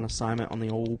 You're on assignment on the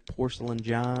old Porcelain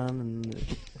John, and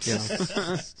you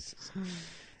know.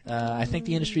 I think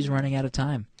the industry's running out of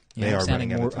time. You They know, are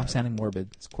running out of time. I'm sounding morbid.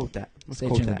 Let's quote that. Let's Stay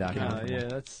quote tuned that. to .com. Yeah,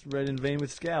 that's right in vein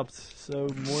with Scalped. So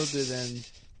morbid and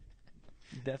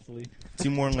definitely.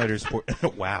 Two more letters for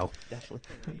wow.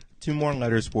 Definitely. Two more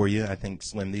letters for you. I think,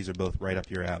 Slim, these are both right up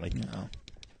your alley. No.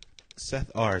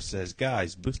 Seth R. says,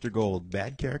 guys, Booster Gold,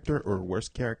 bad character or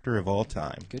worst character of all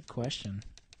time? Good question.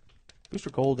 Booster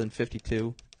Gold in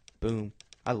 52. Boom.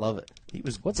 I love it. He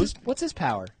was What's his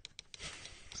power?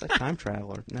 It's like time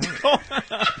traveler. No.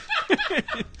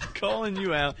 Calling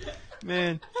you out.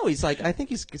 Man. No, he's like, I think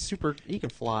he's super, he can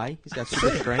fly. He's got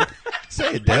super strength.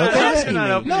 Say it, Dale. You're not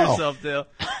helping No. yourself, Dale.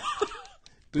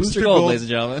 Booster Gold, ladies and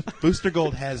gentlemen. Booster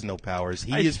Gold has no powers.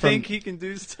 I think he can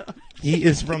do stuff. He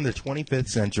is from the 25th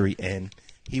century, and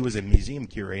he was a museum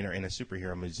curator in a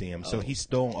superhero museum. So he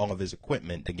stole all of his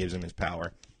equipment that gives him his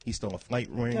power. He stole a flight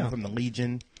ring from the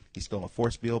Legion. He stole a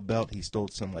force field belt. He stole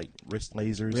some like wrist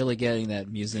lasers. Really getting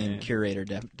that museum curator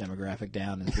demographic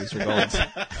down is Booster Gold's.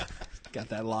 Got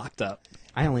that locked up.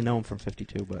 I only know him from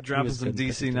 52, but he Dropping was some good in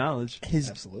DC 52. knowledge.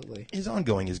 Absolutely. His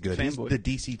ongoing is good. He's Fanboy. the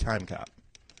DC time cop.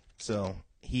 So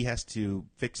he has to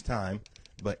fix time,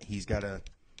 but he's got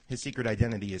his secret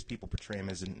identity is people portray him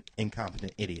as an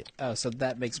incompetent idiot. Oh, so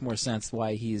that makes more sense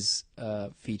why he's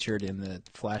featured in the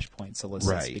Flashpoint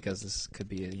solicits, Right. because this could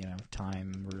be a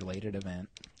time-related event.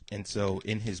 And so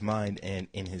in his mind and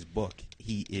in his book,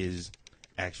 he is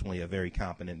actually a very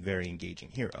competent, very engaging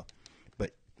hero.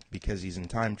 But because he's in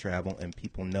time travel and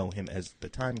people know him as the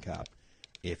time cop,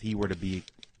 if he were to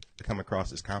come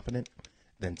across as competent,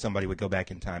 then somebody would go back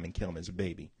in time and kill him as a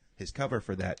baby. His cover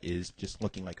for that is just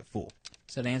looking like a fool.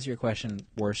 So to answer your question,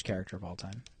 worst character of all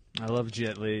time. I love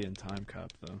Jet Li and Time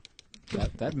Cop, though.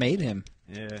 That made him.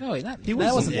 Yeah. No, that wasn't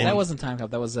wasn't. in That wasn't Time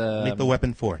Cop. That was Lethal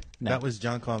Weapon 4. no. That was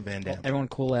John Claude Van Damme. Everyone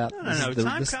cool out. No, This no, is the,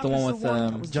 Time this is Cop the one is with the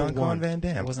one. was John The Claude One. Van It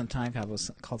Damme. wasn't Time Cop. It was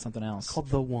called something else. Called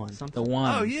The One. The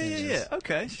One. Oh, yeah, it yeah, is. yeah.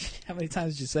 Okay. How many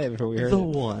times did you say it before we heard The it?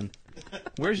 One.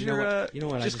 Where's You know your, what- you know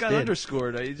what I just just got did?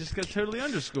 underscored. You just got totally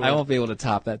underscored. I won't be able to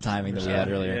top that timing that we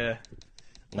had earlier. Yeah.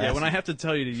 Yeah, Last- when I have to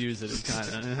tell you to use it, it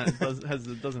kind of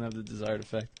doesn't have the desired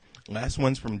effect. Last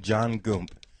one's from John Goomp.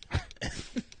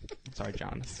 Sorry,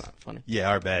 John. That's not funny. Yeah,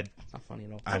 our bad. It's not funny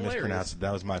at all. I mispronounced it.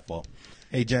 That was my fault.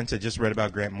 Hey, gents, I just read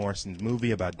about Grant Morrison's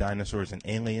movie about dinosaurs and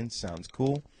aliens. Sounds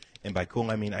cool. And by cool,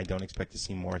 I mean I don't expect to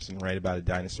see Morrison write about a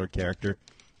dinosaur character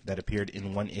that appeared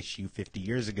in one issue 50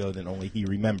 years ago that only he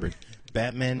remembered.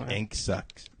 Batman Inc.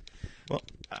 sucks. Well,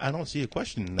 I don't see a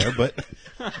question in there, but...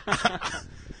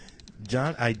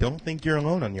 John, I don't think you're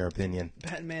alone on your opinion.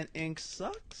 Batman Inc.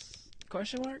 sucks?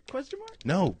 Question mark?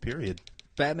 No, period.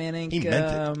 Batman Inc. He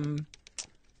meant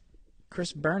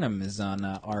Chris Burnham is on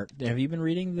art. Have you been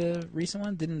reading the recent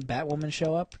one? Didn't Batwoman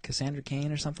show up? Cassandra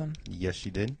Cain or something? Yes, she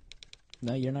did.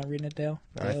 No, you're not reading it, Dale?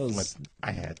 Dale's-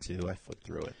 I had to. I flipped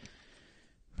through it.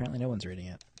 Apparently no one's reading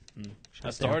it. I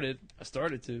started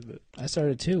to, but I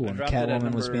started too when dropped it at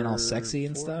Catwoman was being all number sexy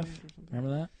and 4 stuff. or something.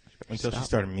 Remember that? Until she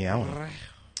started meowing.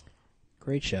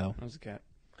 Great show. that was a cat.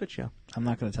 Good show. I'm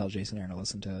not going to tell Jason Aaron to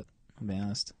listen to it. I'll be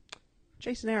honest.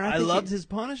 Jason Aaron. I think loved his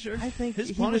Punisher. I think his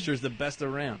he Punisher is the best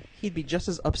around. He'd be just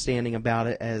as upstanding about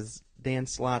it as Dan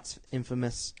Slott's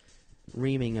infamous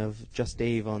reaming of Just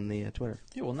Dave on the Twitter.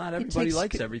 Yeah, well, not He everybody takes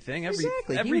likes cri- everything.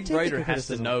 Exactly. He Every would take the writer has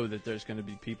to criticism. know that there's going to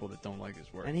be people that don't like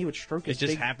his work. And he would stroke his it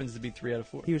just big, happens to be 3 out of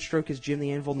 4. he would stroke his Jim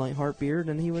the Anvil Nightheart beard,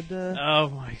 and he would Oh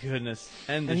my goodness!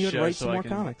 End the and he would show write so some I more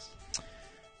can... comics.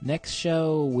 Next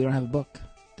show, we don't have a book.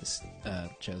 This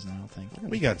chosen, I don't think.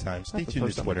 We got time. Stay Have to tuned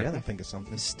post to something Twitter. together. I'll think of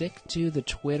something. Stick to the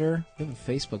Twitter. We have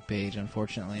a Facebook page,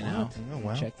 unfortunately, now. Oh,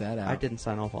 wow. Check that out. I didn't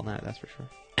sign off on that, that's for sure.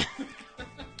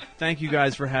 Thank you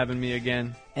guys for having me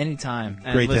again. Anytime.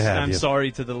 And Great to have I'm you.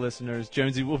 sorry to the listeners.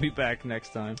 Jonesy will be back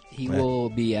next time. He will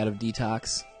be out of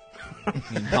detox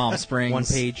in Palm Springs. One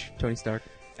page, Tony Stark.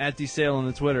 At DSale on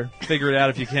the Twitter. Figure it out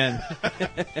if you can.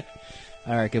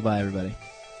 All right, goodbye, everybody.